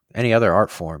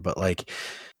art form, but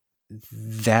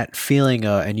that feeling,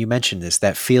 and you mentioned this,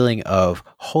 that feeling of,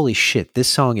 holy shit, this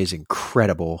song is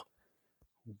incredible.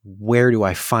 Where do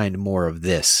I find more of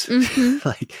this? Mm-hmm.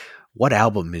 What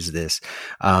album is this?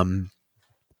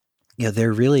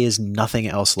 There really is nothing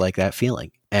else like that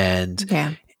feeling.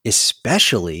 And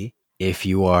especially if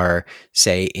you are,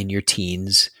 say, in your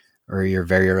teens or your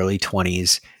very early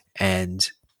 20s, and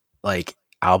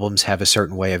albums have a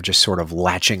certain way of just sort of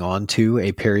latching on to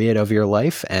a period of your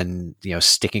life and,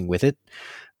 sticking with it.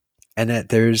 And that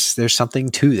there's something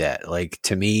to that.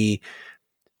 To me,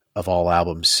 of all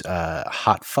albums,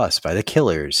 Hot Fuss by The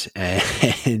Killers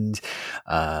and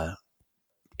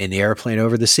In the Airplane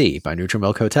Over the Sea by Neutral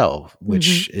Milk Hotel,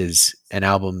 which is an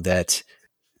album that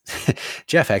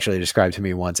Jeff actually described to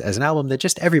me once as an album that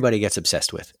just everybody gets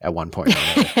obsessed with at one point or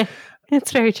another.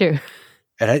 It's very true.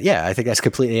 And I think that's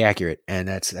completely accurate. And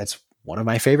that's one of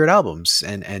my favorite albums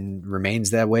and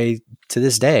remains that way to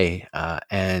this day.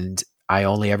 And I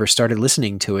only ever started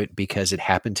listening to it because it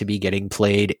happened to be getting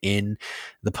played in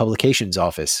the publications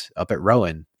office up at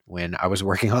Rowan when I was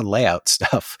working on layout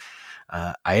stuff.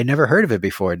 I had never heard of it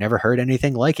before, never heard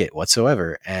anything like it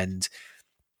whatsoever. And,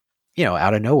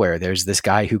 out of nowhere, there's this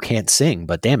guy who can't sing,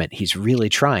 but damn it, he's really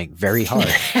trying very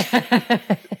hard.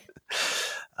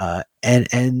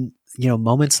 And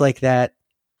moments like that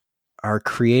are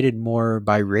created more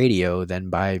by radio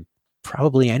than by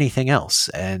probably anything else.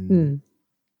 And,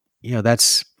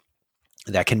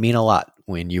 that can mean a lot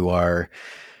when you are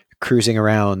cruising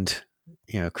around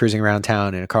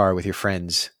town in a car with your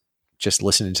friends, just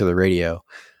listening to the radio.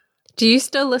 Do you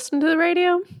still listen to the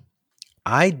radio?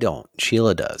 I don't.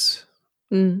 Sheila does.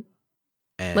 Mm.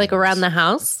 Around the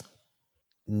house?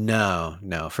 No.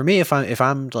 For me, if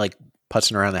I'm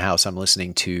putzing around the house, I'm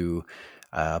listening to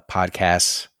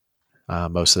podcasts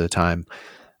most of the time.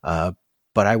 But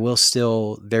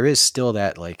there is still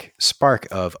that spark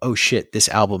of, oh shit, this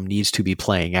album needs to be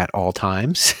playing at all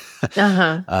times.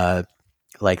 Uh-huh.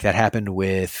 That happened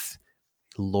with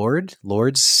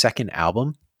Lord's second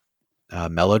album,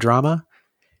 Melodrama.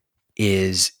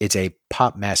 It's a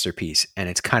pop masterpiece, and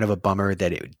it's kind of a bummer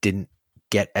that it didn't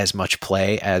get as much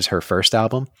play as her first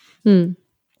album.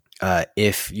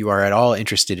 If you are at all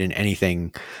interested in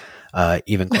anything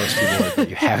even close to Lord, but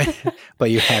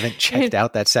you haven't checked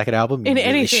out that second album in really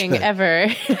anything should. Ever.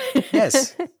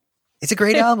 Yes, it's a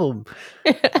great album.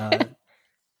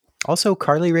 Also,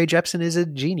 Carly Rae Jepsen is a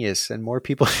genius, and more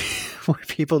people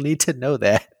need to know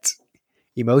that.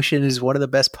 Emotion is one of the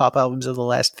best pop albums of the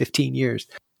last 15 years.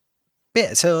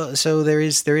 Yeah, so there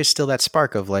is still that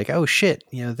spark of oh shit,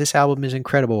 this album is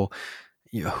incredible.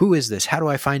 Who is this? How do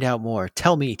I find out more?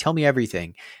 Tell me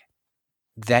everything.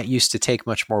 That used to take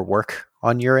much more work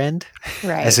on your end,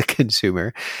 right, as a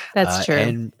consumer. That's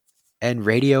true. And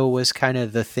radio was kind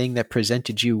of the thing that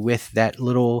presented you with that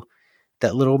little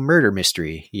murder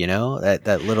mystery,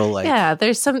 that little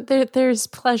there's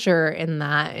pleasure in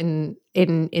that, in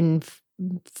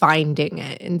finding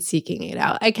it and seeking it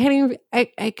out. I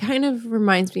kind of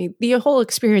reminds me, the whole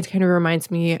experience kind of reminds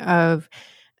me of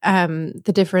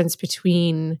the difference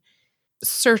between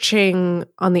searching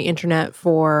on the internet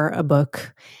for a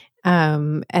book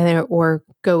or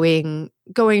going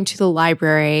to the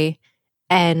library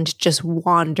and just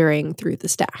wandering through the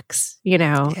stacks,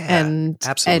 and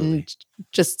absolutely. and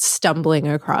just stumbling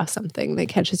across something that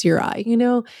catches your eye,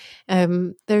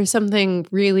 there's something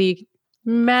really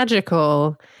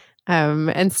magical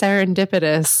and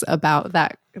serendipitous about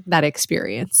that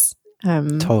experience.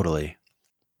 Totally.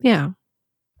 Yeah.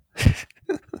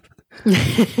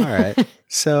 All right.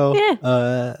 So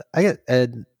Yeah. I get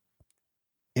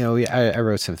I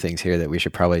wrote some things here that we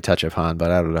should probably touch upon,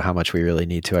 but I don't know how much we really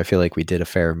need to. I feel like we did a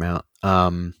fair amount.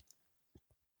 But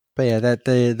yeah, that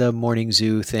the morning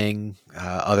zoo thing,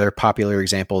 other popular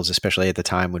examples, especially at the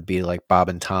time, would be like Bob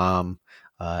and Tom,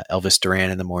 Elvis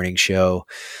Duran in the morning show.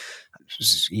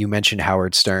 You mentioned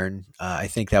Howard Stern. I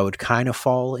think that would kind of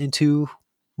fall into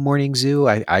morning zoo.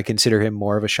 I consider him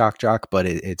more of a shock jock, but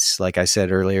it's like I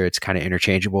said earlier, it's kind of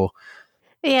interchangeable.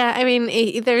 Yeah, I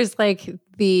mean, there's like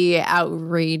the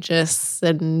outrageous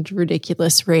and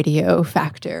ridiculous radio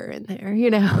factor in there,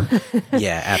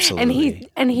 Yeah, absolutely.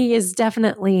 and he has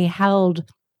definitely held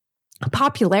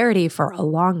popularity for a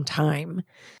long time.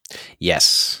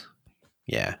 Yes.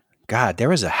 Yeah. God, there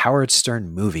was a Howard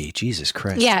Stern movie. Jesus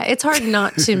Christ. Yeah, it's hard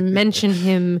not to mention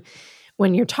him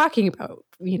when you're talking about,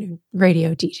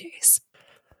 radio DJs.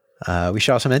 We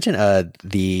should also mention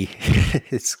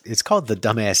it's called The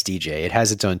Dumbass DJ. It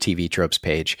has its own TV tropes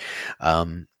page.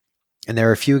 And there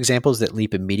are a few examples that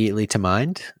leap immediately to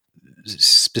mind,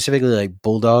 specifically like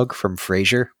Bulldog from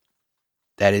Frasier.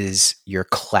 That is your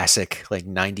classic like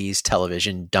 90s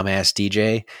television dumbass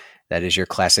DJ. That is your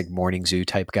classic morning zoo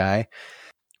type guy.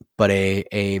 But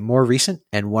a more recent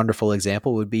and wonderful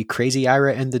example would be Crazy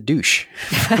Ira and the Douche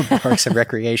from Parks and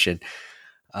Recreation.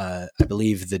 I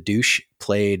believe The Douche,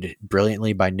 played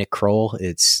brilliantly by Nick Kroll.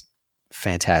 It's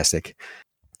fantastic.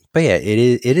 But yeah,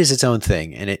 it is its own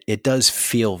thing, and it does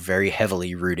feel very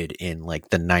heavily rooted in like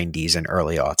the 90s and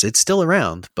early aughts. It's still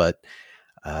around, but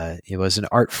it was an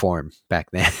art form back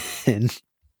then.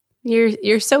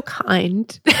 You're so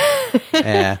kind.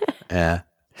 Yeah.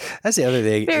 That's the other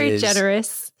thing. Very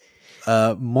generous.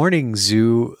 Morning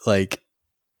zoo, like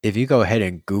if you go ahead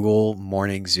and Google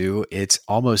morning zoo, it's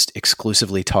almost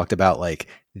exclusively talked about like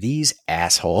these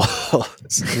assholes,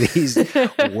 these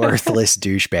worthless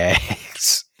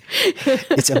douchebags.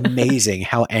 It's amazing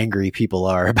how angry people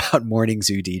are about morning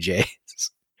zoo DJs.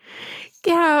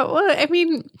 Yeah, well, I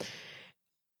mean,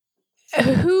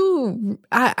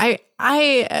 I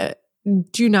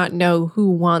do not know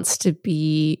who wants to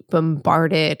be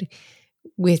bombarded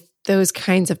with those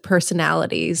kinds of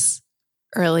personalities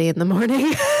early in the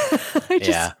morning. I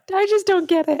just don't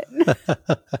get it.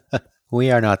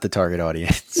 We are not the target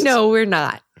audience. No, we're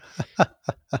not.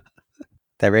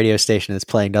 That radio station is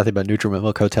playing nothing but Neutral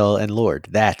Milk Hotel and Lord.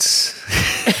 That's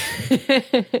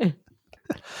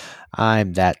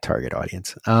I'm that target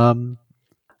audience. All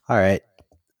right.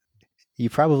 You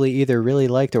probably either really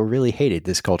liked or really hated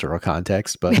this cultural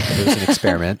context, but it was an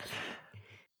experiment.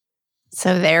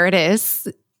 So there it is.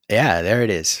 Yeah, there it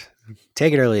is.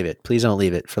 Take it or leave it. Please don't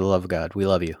leave it. For the love of God, we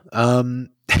love you.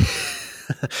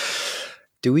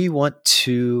 Do we want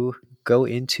to go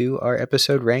into our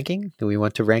episode ranking? Do we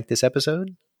want to rank this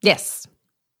episode? Yes.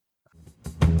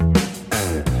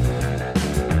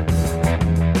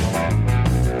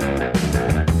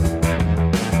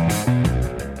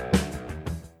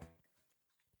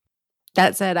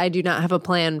 That said, I do not have a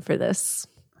plan for this.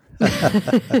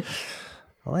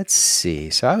 Let's see.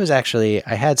 So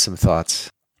I had some thoughts,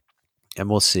 and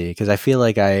we'll see, because I feel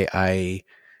like I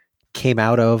came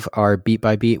out of our beat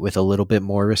by beat with a little bit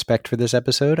more respect for this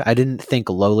episode. I didn't think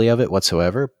lowly of it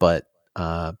whatsoever, but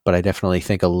I definitely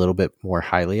think a little bit more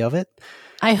highly of it.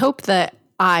 I hope that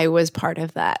I was part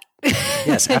of that.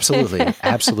 Yes, absolutely.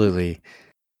 Absolutely.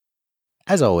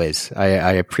 As always,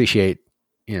 I appreciate,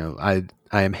 I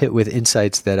am hit with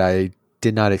insights that I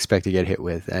did not expect to get hit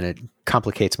with, and it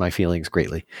complicates my feelings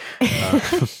greatly.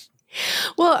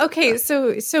 Well, okay,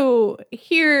 so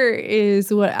here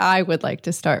is what I would like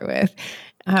to start with.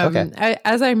 Okay.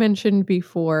 As I mentioned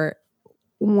before,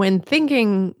 when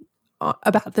thinking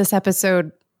about this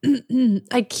episode,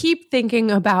 I keep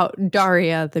thinking about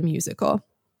Daria the musical.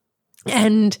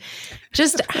 And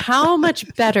just how much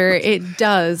better it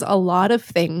does a lot of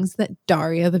things that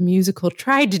Daria the musical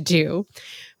tried to do,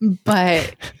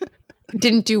 but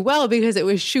didn't do well because it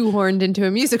was shoehorned into a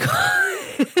musical.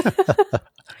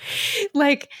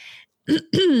 like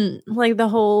the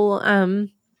whole,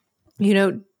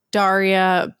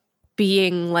 Daria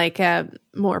being like a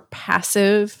more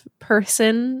passive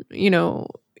person,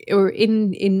 or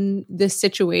in this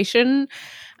situation,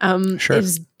 Sure.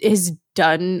 is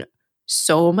done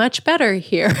so much better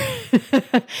here.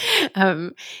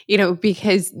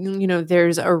 Because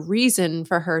there's a reason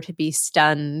for her to be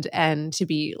stunned and to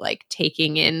be like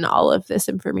taking in all of this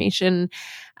information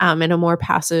in a more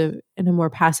passive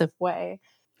way.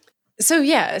 So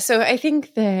I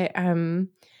think that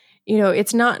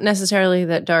it's not necessarily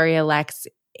that Daria lacks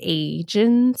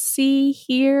agency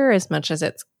here as much as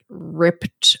it's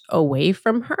ripped away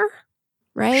from her,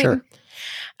 right? Sure.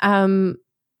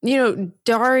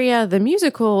 Daria the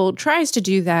musical tries to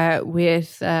do that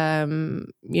with a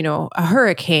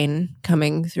hurricane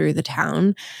coming through the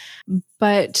town,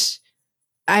 but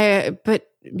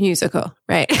musical,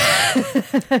 right?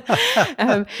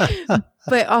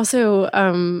 But also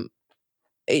I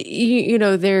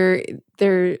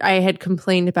had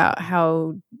complained about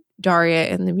how Daria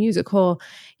in the musical,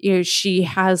 she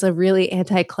has a really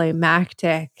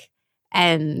anticlimactic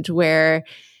end where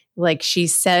like she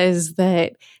says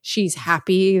that she's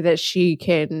happy that she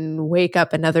can wake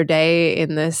up another day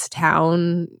in this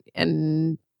town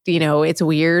and it's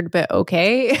weird but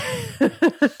okay.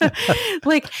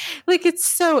 like it's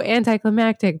so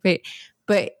anticlimactic,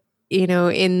 but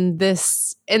in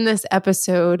this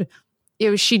episode,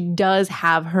 she does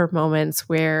have her moments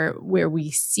where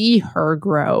we see her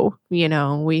grow.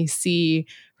 We see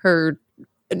her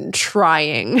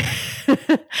trying. Sure.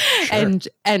 and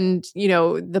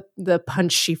the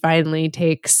punch she finally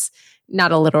takes,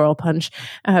 not a literal punch,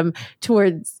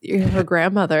 towards her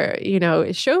grandmother,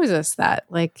 it shows us that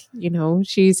like,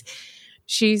 she's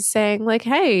saying like,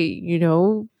 hey,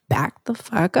 back the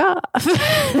fuck up.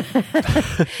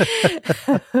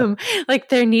 Like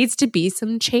there needs to be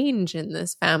some change in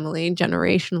this family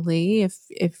generationally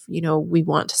if we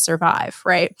want to survive,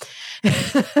 right?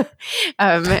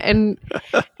 And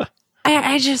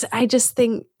I just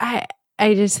think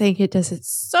it does it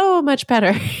so much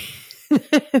better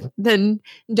than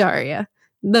Daria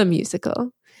the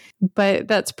musical. But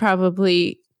that's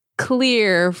probably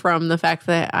clear from the fact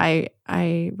that I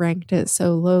ranked it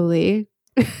so lowly.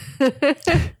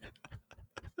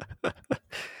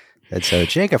 And so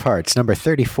Jake of Hearts, number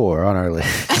 34 on our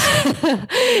list.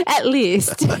 At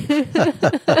least.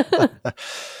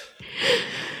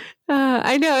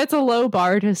 I know it's a low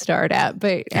bar to start at,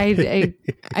 but I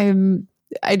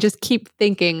just keep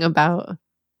thinking about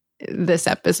this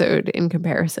episode in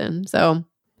comparison. So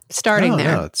starting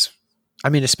there. No,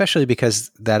 especially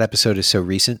because that episode is so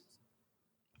recent.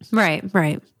 Right.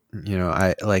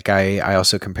 I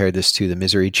also compared this to The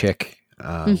Misery Chick,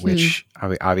 which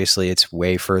obviously it's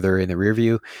way further in the rear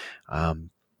view.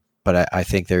 But I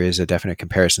think there is a definite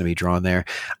comparison to be drawn there.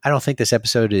 I don't think this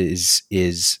episode is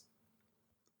it's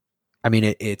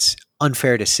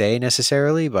unfair to say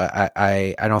necessarily, but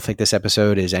I don't think this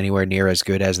episode is anywhere near as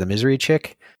good as The Misery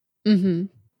Chick. Mm-hmm.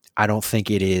 I don't think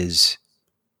it's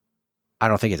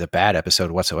a bad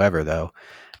episode whatsoever though.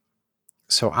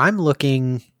 So I'm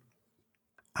looking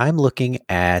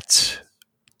at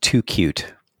Too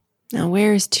Cute. Now,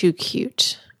 where is Too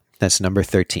Cute? That's number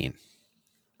 13.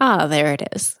 Ah, there it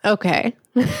is. Okay.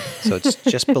 So it's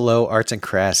just below Arts and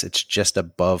Crafts. It's just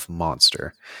above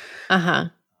Monster. Uh-huh.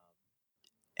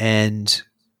 And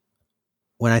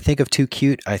when I think of Too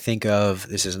Cute, I think of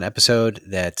this is an episode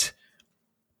that,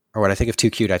 or when I think of Too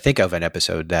Cute, I think of an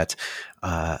episode that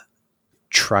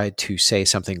tried to say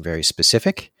something very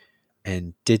specific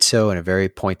and did so in a very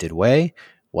pointed way.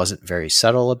 Wasn't very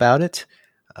subtle about it,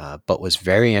 but was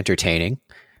very entertaining,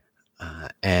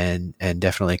 and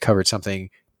definitely covered something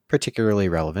particularly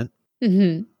relevant.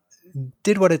 Mm-hmm.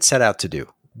 Did what it set out to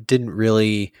do. Didn't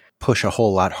really push a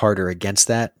whole lot harder against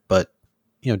that, but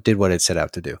did what it set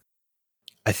out to do.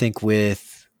 I think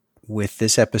with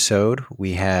this episode,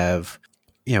 we have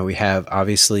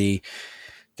obviously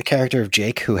the character of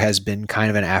Jake, who has been kind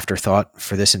of an afterthought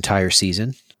for this entire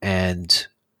season, and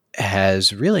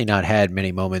has really not had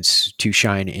many moments to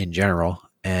shine in general,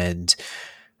 and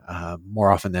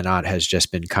more often than not has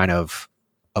just been kind of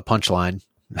a punchline.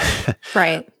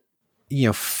 Right.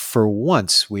 For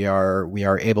once we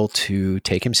are able to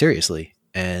take him seriously,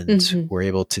 and we're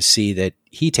able to see that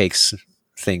he takes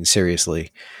things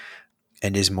seriously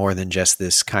and is more than just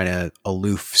this kind of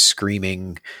aloof,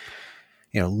 screaming,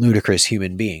 ludicrous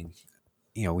human being.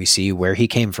 We see where he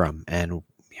came from and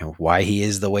why he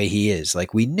is the way he is.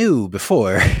 Like we knew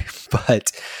before,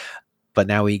 but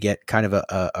now we get kind of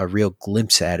a real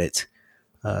glimpse at it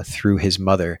through his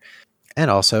mother. And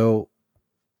also,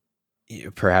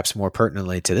 perhaps more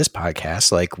pertinently to this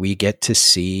podcast, like we get to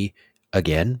see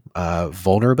again,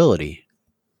 vulnerability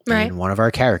in one of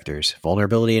our characters,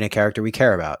 vulnerability in a character we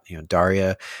care about.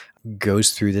 Daria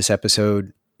goes through this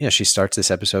episode. She starts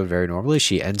this episode very normally.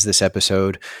 She ends this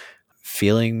episode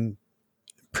feeling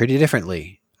pretty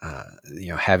differently,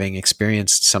 having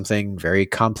experienced something very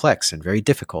complex and very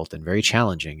difficult and very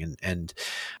challenging and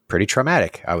pretty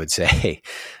traumatic, I would say,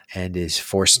 and is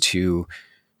forced to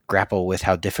grapple with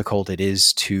how difficult it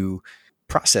is to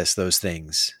process those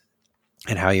things,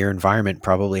 and how your environment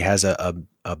probably has a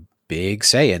big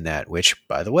say in that, which,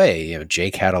 by the way,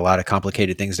 Jake had a lot of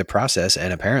complicated things to process,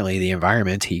 and apparently the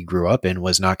environment he grew up in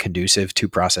was not conducive to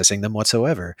processing them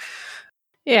whatsoever.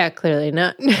 Yeah, clearly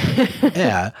not.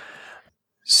 Yeah.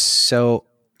 So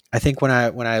I think when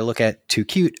I look at Too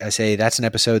Cute, I say that's an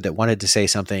episode that wanted to say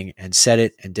something and said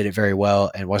it and did it very well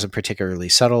and wasn't particularly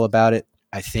subtle about it.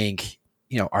 I think,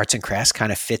 Arts and Crafts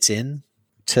kind of fits in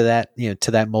to that,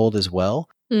 to that mold as well.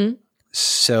 Mm.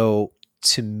 So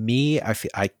to me,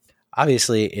 I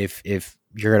obviously, if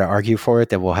you're going to argue for it,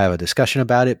 then we'll have a discussion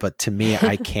about it. But to me,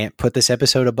 I can't put this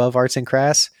episode above Arts and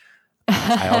Crafts.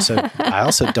 I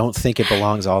also don't think it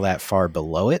belongs all that far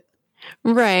below it.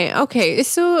 Right. Okay.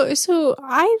 So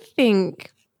I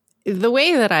think the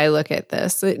way that I look at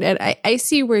this, and I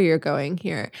see where you're going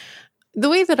here. The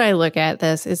way that I look at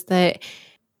this is that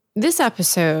this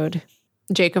episode,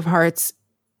 Jake of Hearts,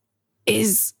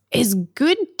 is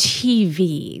good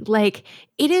TV. Like,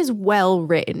 it is well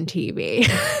written TV.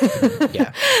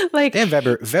 Yeah. Like, Dan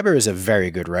Weber is a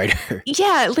very good writer.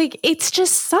 Yeah, like, it's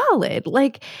just solid.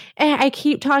 Like, and I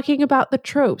keep talking about the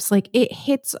tropes. Like, it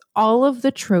hits all of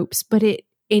the tropes, but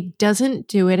it doesn't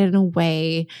do it in a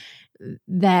way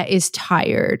that is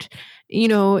tired.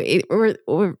 It's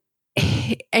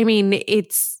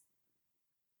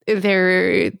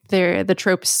the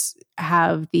tropes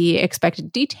have the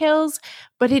expected details,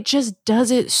 but it just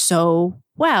does it so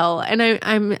well. And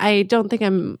I don't think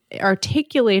I'm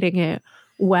articulating it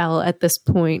well at this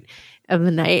point of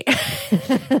the night.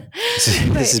 This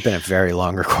has been a very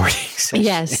long recording session.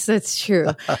 Yes, that's true.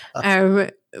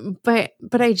 But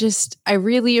I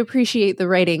really appreciate the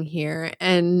writing here,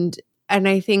 and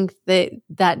I think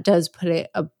that does put it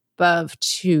above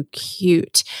Too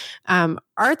Cute.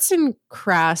 Arts and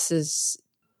Crafts is.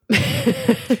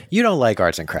 You don't like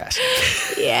Arts and Crafts.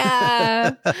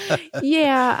 Yeah.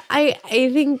 I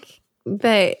think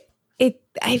that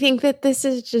this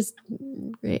is just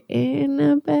written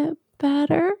a bit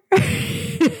better.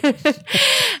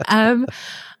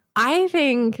 I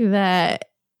think that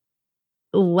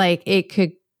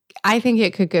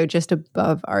it could go just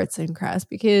above Arts and Crafts,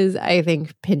 because I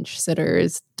think Pinch Sitter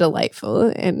is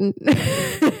delightful, and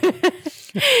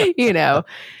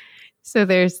so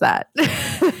there's that.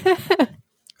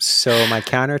 So my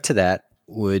counter to that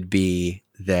would be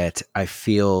that I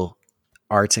feel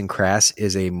Arts and Crafts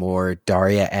is a more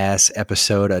Daria-ass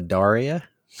episode of Daria.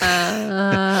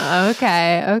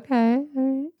 Okay. All right.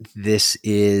 This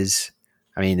is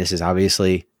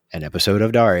obviously an episode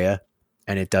of Daria,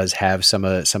 and it does have some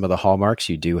of the hallmarks.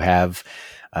 You do have,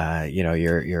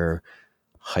 your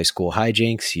high school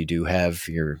hijinks. You do have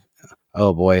your,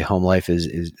 oh boy, home life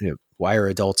is why are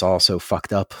adults all so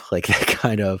fucked up? Like that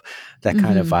kind of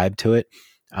vibe to it.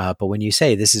 But when you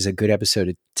say this is a good episode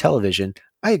of television,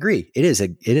 I agree. It is a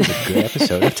good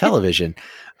episode of television.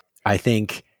 I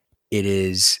think it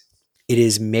is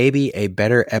maybe a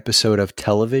better episode of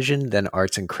television than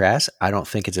Arts and Crafts. I don't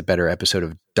think it's a better episode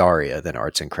of Daria than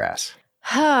Arts and Crafts.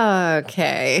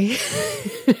 Okay.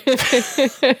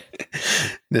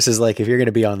 This is like, if you're going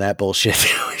to be on that bullshit,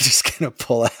 we're just going to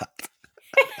pull out.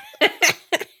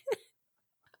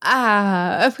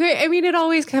 It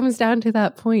always comes down to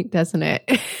that point, doesn't it?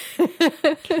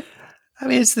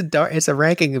 It's a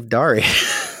ranking of Daria.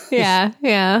 Yeah.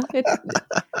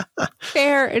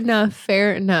 Fair enough.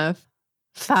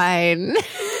 Fine.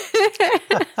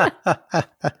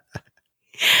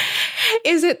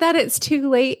 Is it that it's too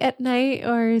late at night,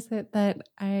 or is it that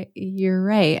you're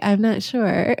right? I'm not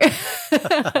sure.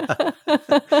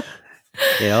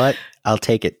 You know what? I'll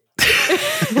take it.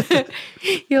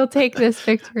 You'll take this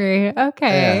victory.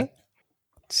 Okay. Yeah.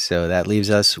 So that leaves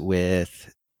us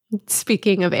with...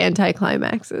 Speaking of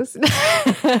anticlimaxes.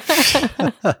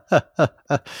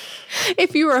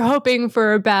 If you were hoping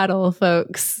for a battle,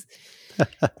 folks,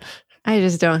 I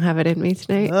just don't have it in me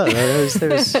tonight. Oh,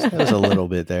 there was a little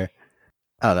bit there.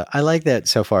 I don't know. I like that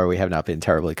so far we have not been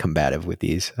terribly combative with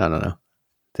these. I don't know.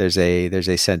 There's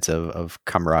a sense of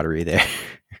camaraderie there.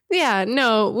 Yeah,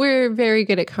 no, we're very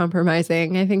good at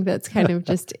compromising. I think that's kind of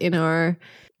just in our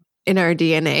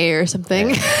DNA or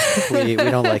something. Yeah. We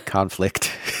don't like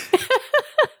conflict.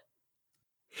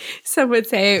 Some would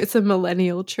say it's a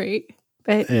millennial trait.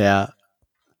 But Yeah.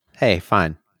 Hey,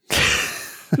 fine.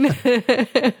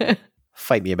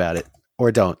 Fight me about it.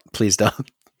 Or don't. Please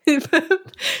don't.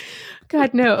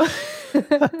 God, no.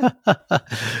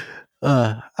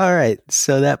 All right.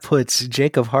 So that puts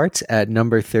Jake of Hearts at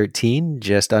number 13,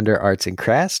 just under Arts and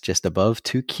Crafts, just above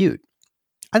Too Cute.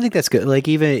 I think that's good. Like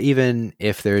even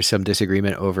if there's some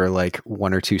disagreement over like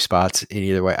one or two spots in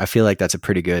either way, I feel like that's a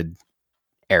pretty good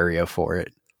area for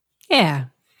it. Yeah.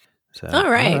 So, All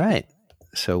right. All right.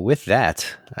 So with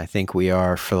that, I think we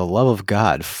are, for the love of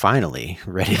God, finally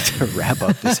ready to wrap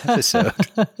up this episode.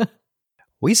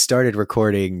 We started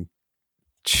recording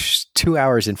 2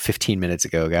 hours and 15 minutes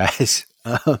ago, guys.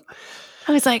 I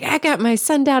was like, I got my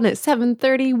son down at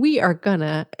 7:30. We are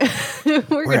gonna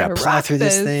we're gonna plow rock through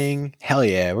this thing. Hell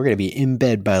yeah. We're gonna be in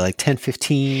bed by like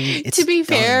 10:15. To be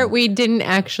fair, we didn't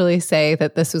actually say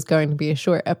that this was going to be a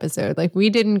short episode. Like, we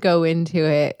didn't go into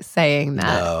it saying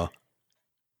that. No.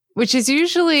 Which is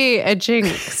usually a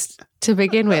jinx to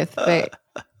begin with, but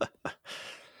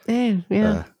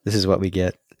yeah. This is what we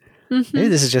get. Mm-hmm. Maybe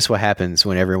this is just what happens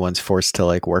when everyone's forced to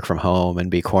like work from home and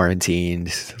be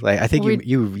quarantined. Like, I think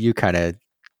you kind of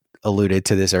alluded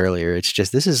to this earlier. It's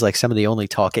just, this is like some of the only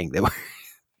talking that we're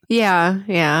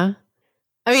Yeah.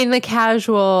 I mean, the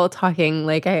casual talking,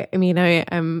 like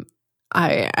I'm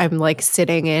like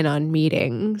sitting in on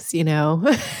meetings, you know.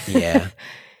 Yeah.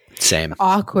 Same.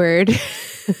 Awkward.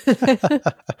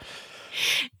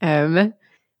 I'm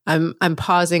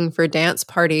pausing for dance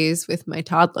parties with my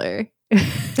toddler.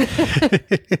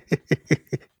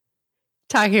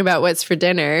 Talking about what's for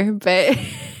dinner, but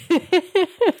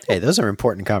hey, those are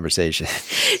important conversations.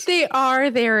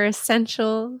 They're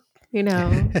essential, you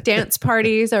know. Dance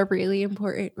parties are really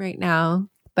important right now,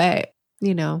 but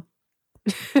you know.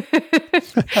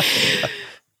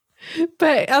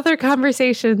 But other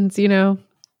conversations, you know,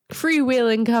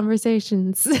 freewheeling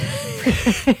conversations.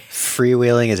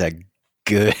 Freewheeling is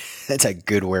that's a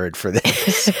good word for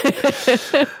this.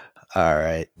 All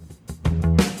right.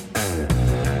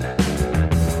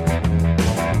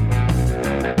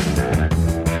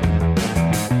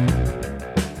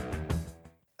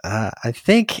 I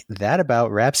think that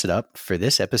about wraps it up for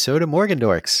this episode of Morgan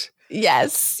Dorks.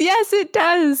 Yes, it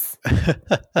does.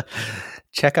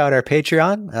 Check out our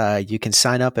Patreon. You can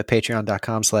sign up at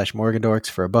patreon.com/MorganDorks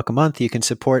for $1 a month. You can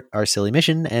support our silly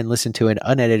mission and listen to an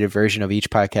unedited version of each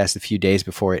podcast a few days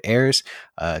before it airs.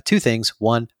 Two things.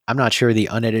 One, I'm not sure the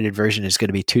unedited version is going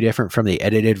to be too different from the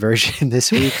edited version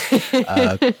this week.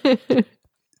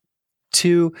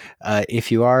 Two,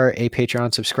 if you are a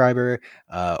Patreon subscriber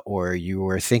or you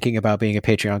were thinking about being a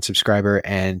Patreon subscriber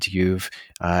and you've,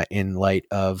 in light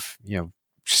of, you know,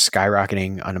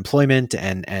 skyrocketing unemployment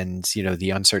and you know, the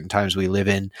uncertain times we live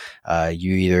in,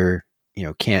 you either, you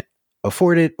know, can't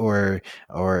afford it or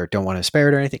don't want to spare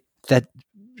it or anything, that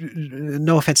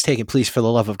no offense taken, please, for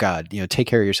the love of God, you know, take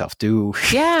care of yourself. Do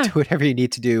whatever you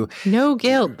need to do. No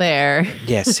guilt there.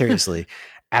 Yeah, seriously.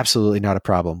 Absolutely not a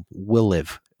problem. We'll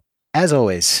live. As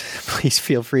always, please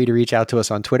feel free to reach out to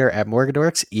us on Twitter at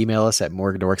Morgandorks, email us at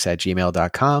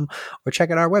morgandorks@gmail.com, or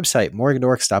check out our website,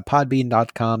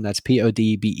 morgandorks.podbean.com. That's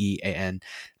PODBEAN.com.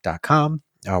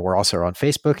 We're also on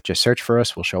Facebook. Just search for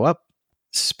us. We'll show up.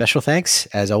 Special thanks,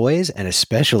 as always, and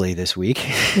especially this week,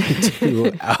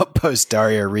 to Outpost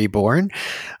Daria Reborn.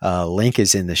 Link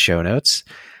is in the show notes.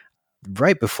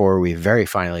 Right before we very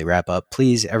finally wrap up,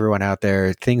 please, everyone out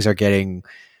there, things are getting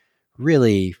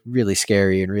really, really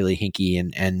scary and really hinky,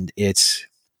 and it's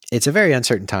a very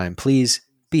uncertain time. Please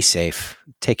be safe.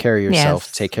 Take care of yourself.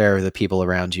 Yes. Take care of the people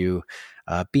around you.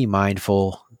 Be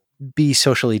mindful. Be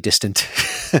socially distant.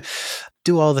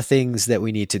 Do all the things that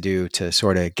we need to do to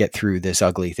sort of get through this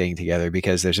ugly thing together,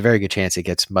 because there's a very good chance it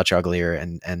gets much uglier.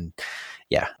 And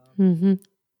yeah. Mm-hmm.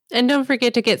 And don't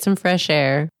forget to get some fresh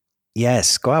air.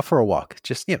 Yes. Go out for a walk.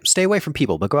 Just, you know, stay away from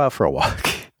people, but go out for a walk.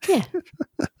 Yeah.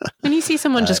 When you see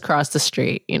someone just cross the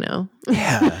street, you know.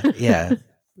 Yeah.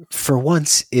 For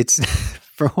once it's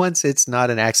not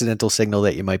an accidental signal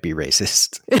that you might be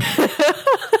racist.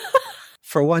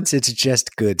 For once it's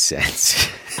just good sense.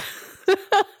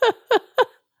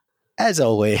 As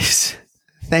always,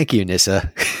 thank you,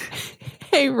 Nissa.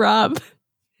 Hey, Rob.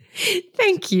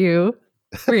 Thank you.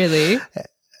 Really.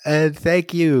 And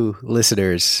thank you,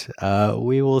 listeners.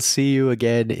 We will see you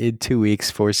again in 2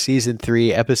 weeks for Season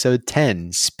 3, Episode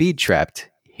 10, Speed Trapped,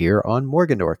 here on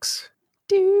Morgan Dorks.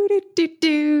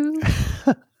 Do.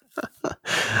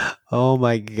 Oh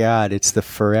my God, it's the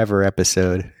forever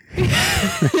episode.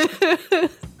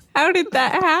 How did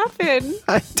that happen?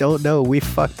 I don't know. We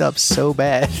fucked up so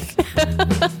bad.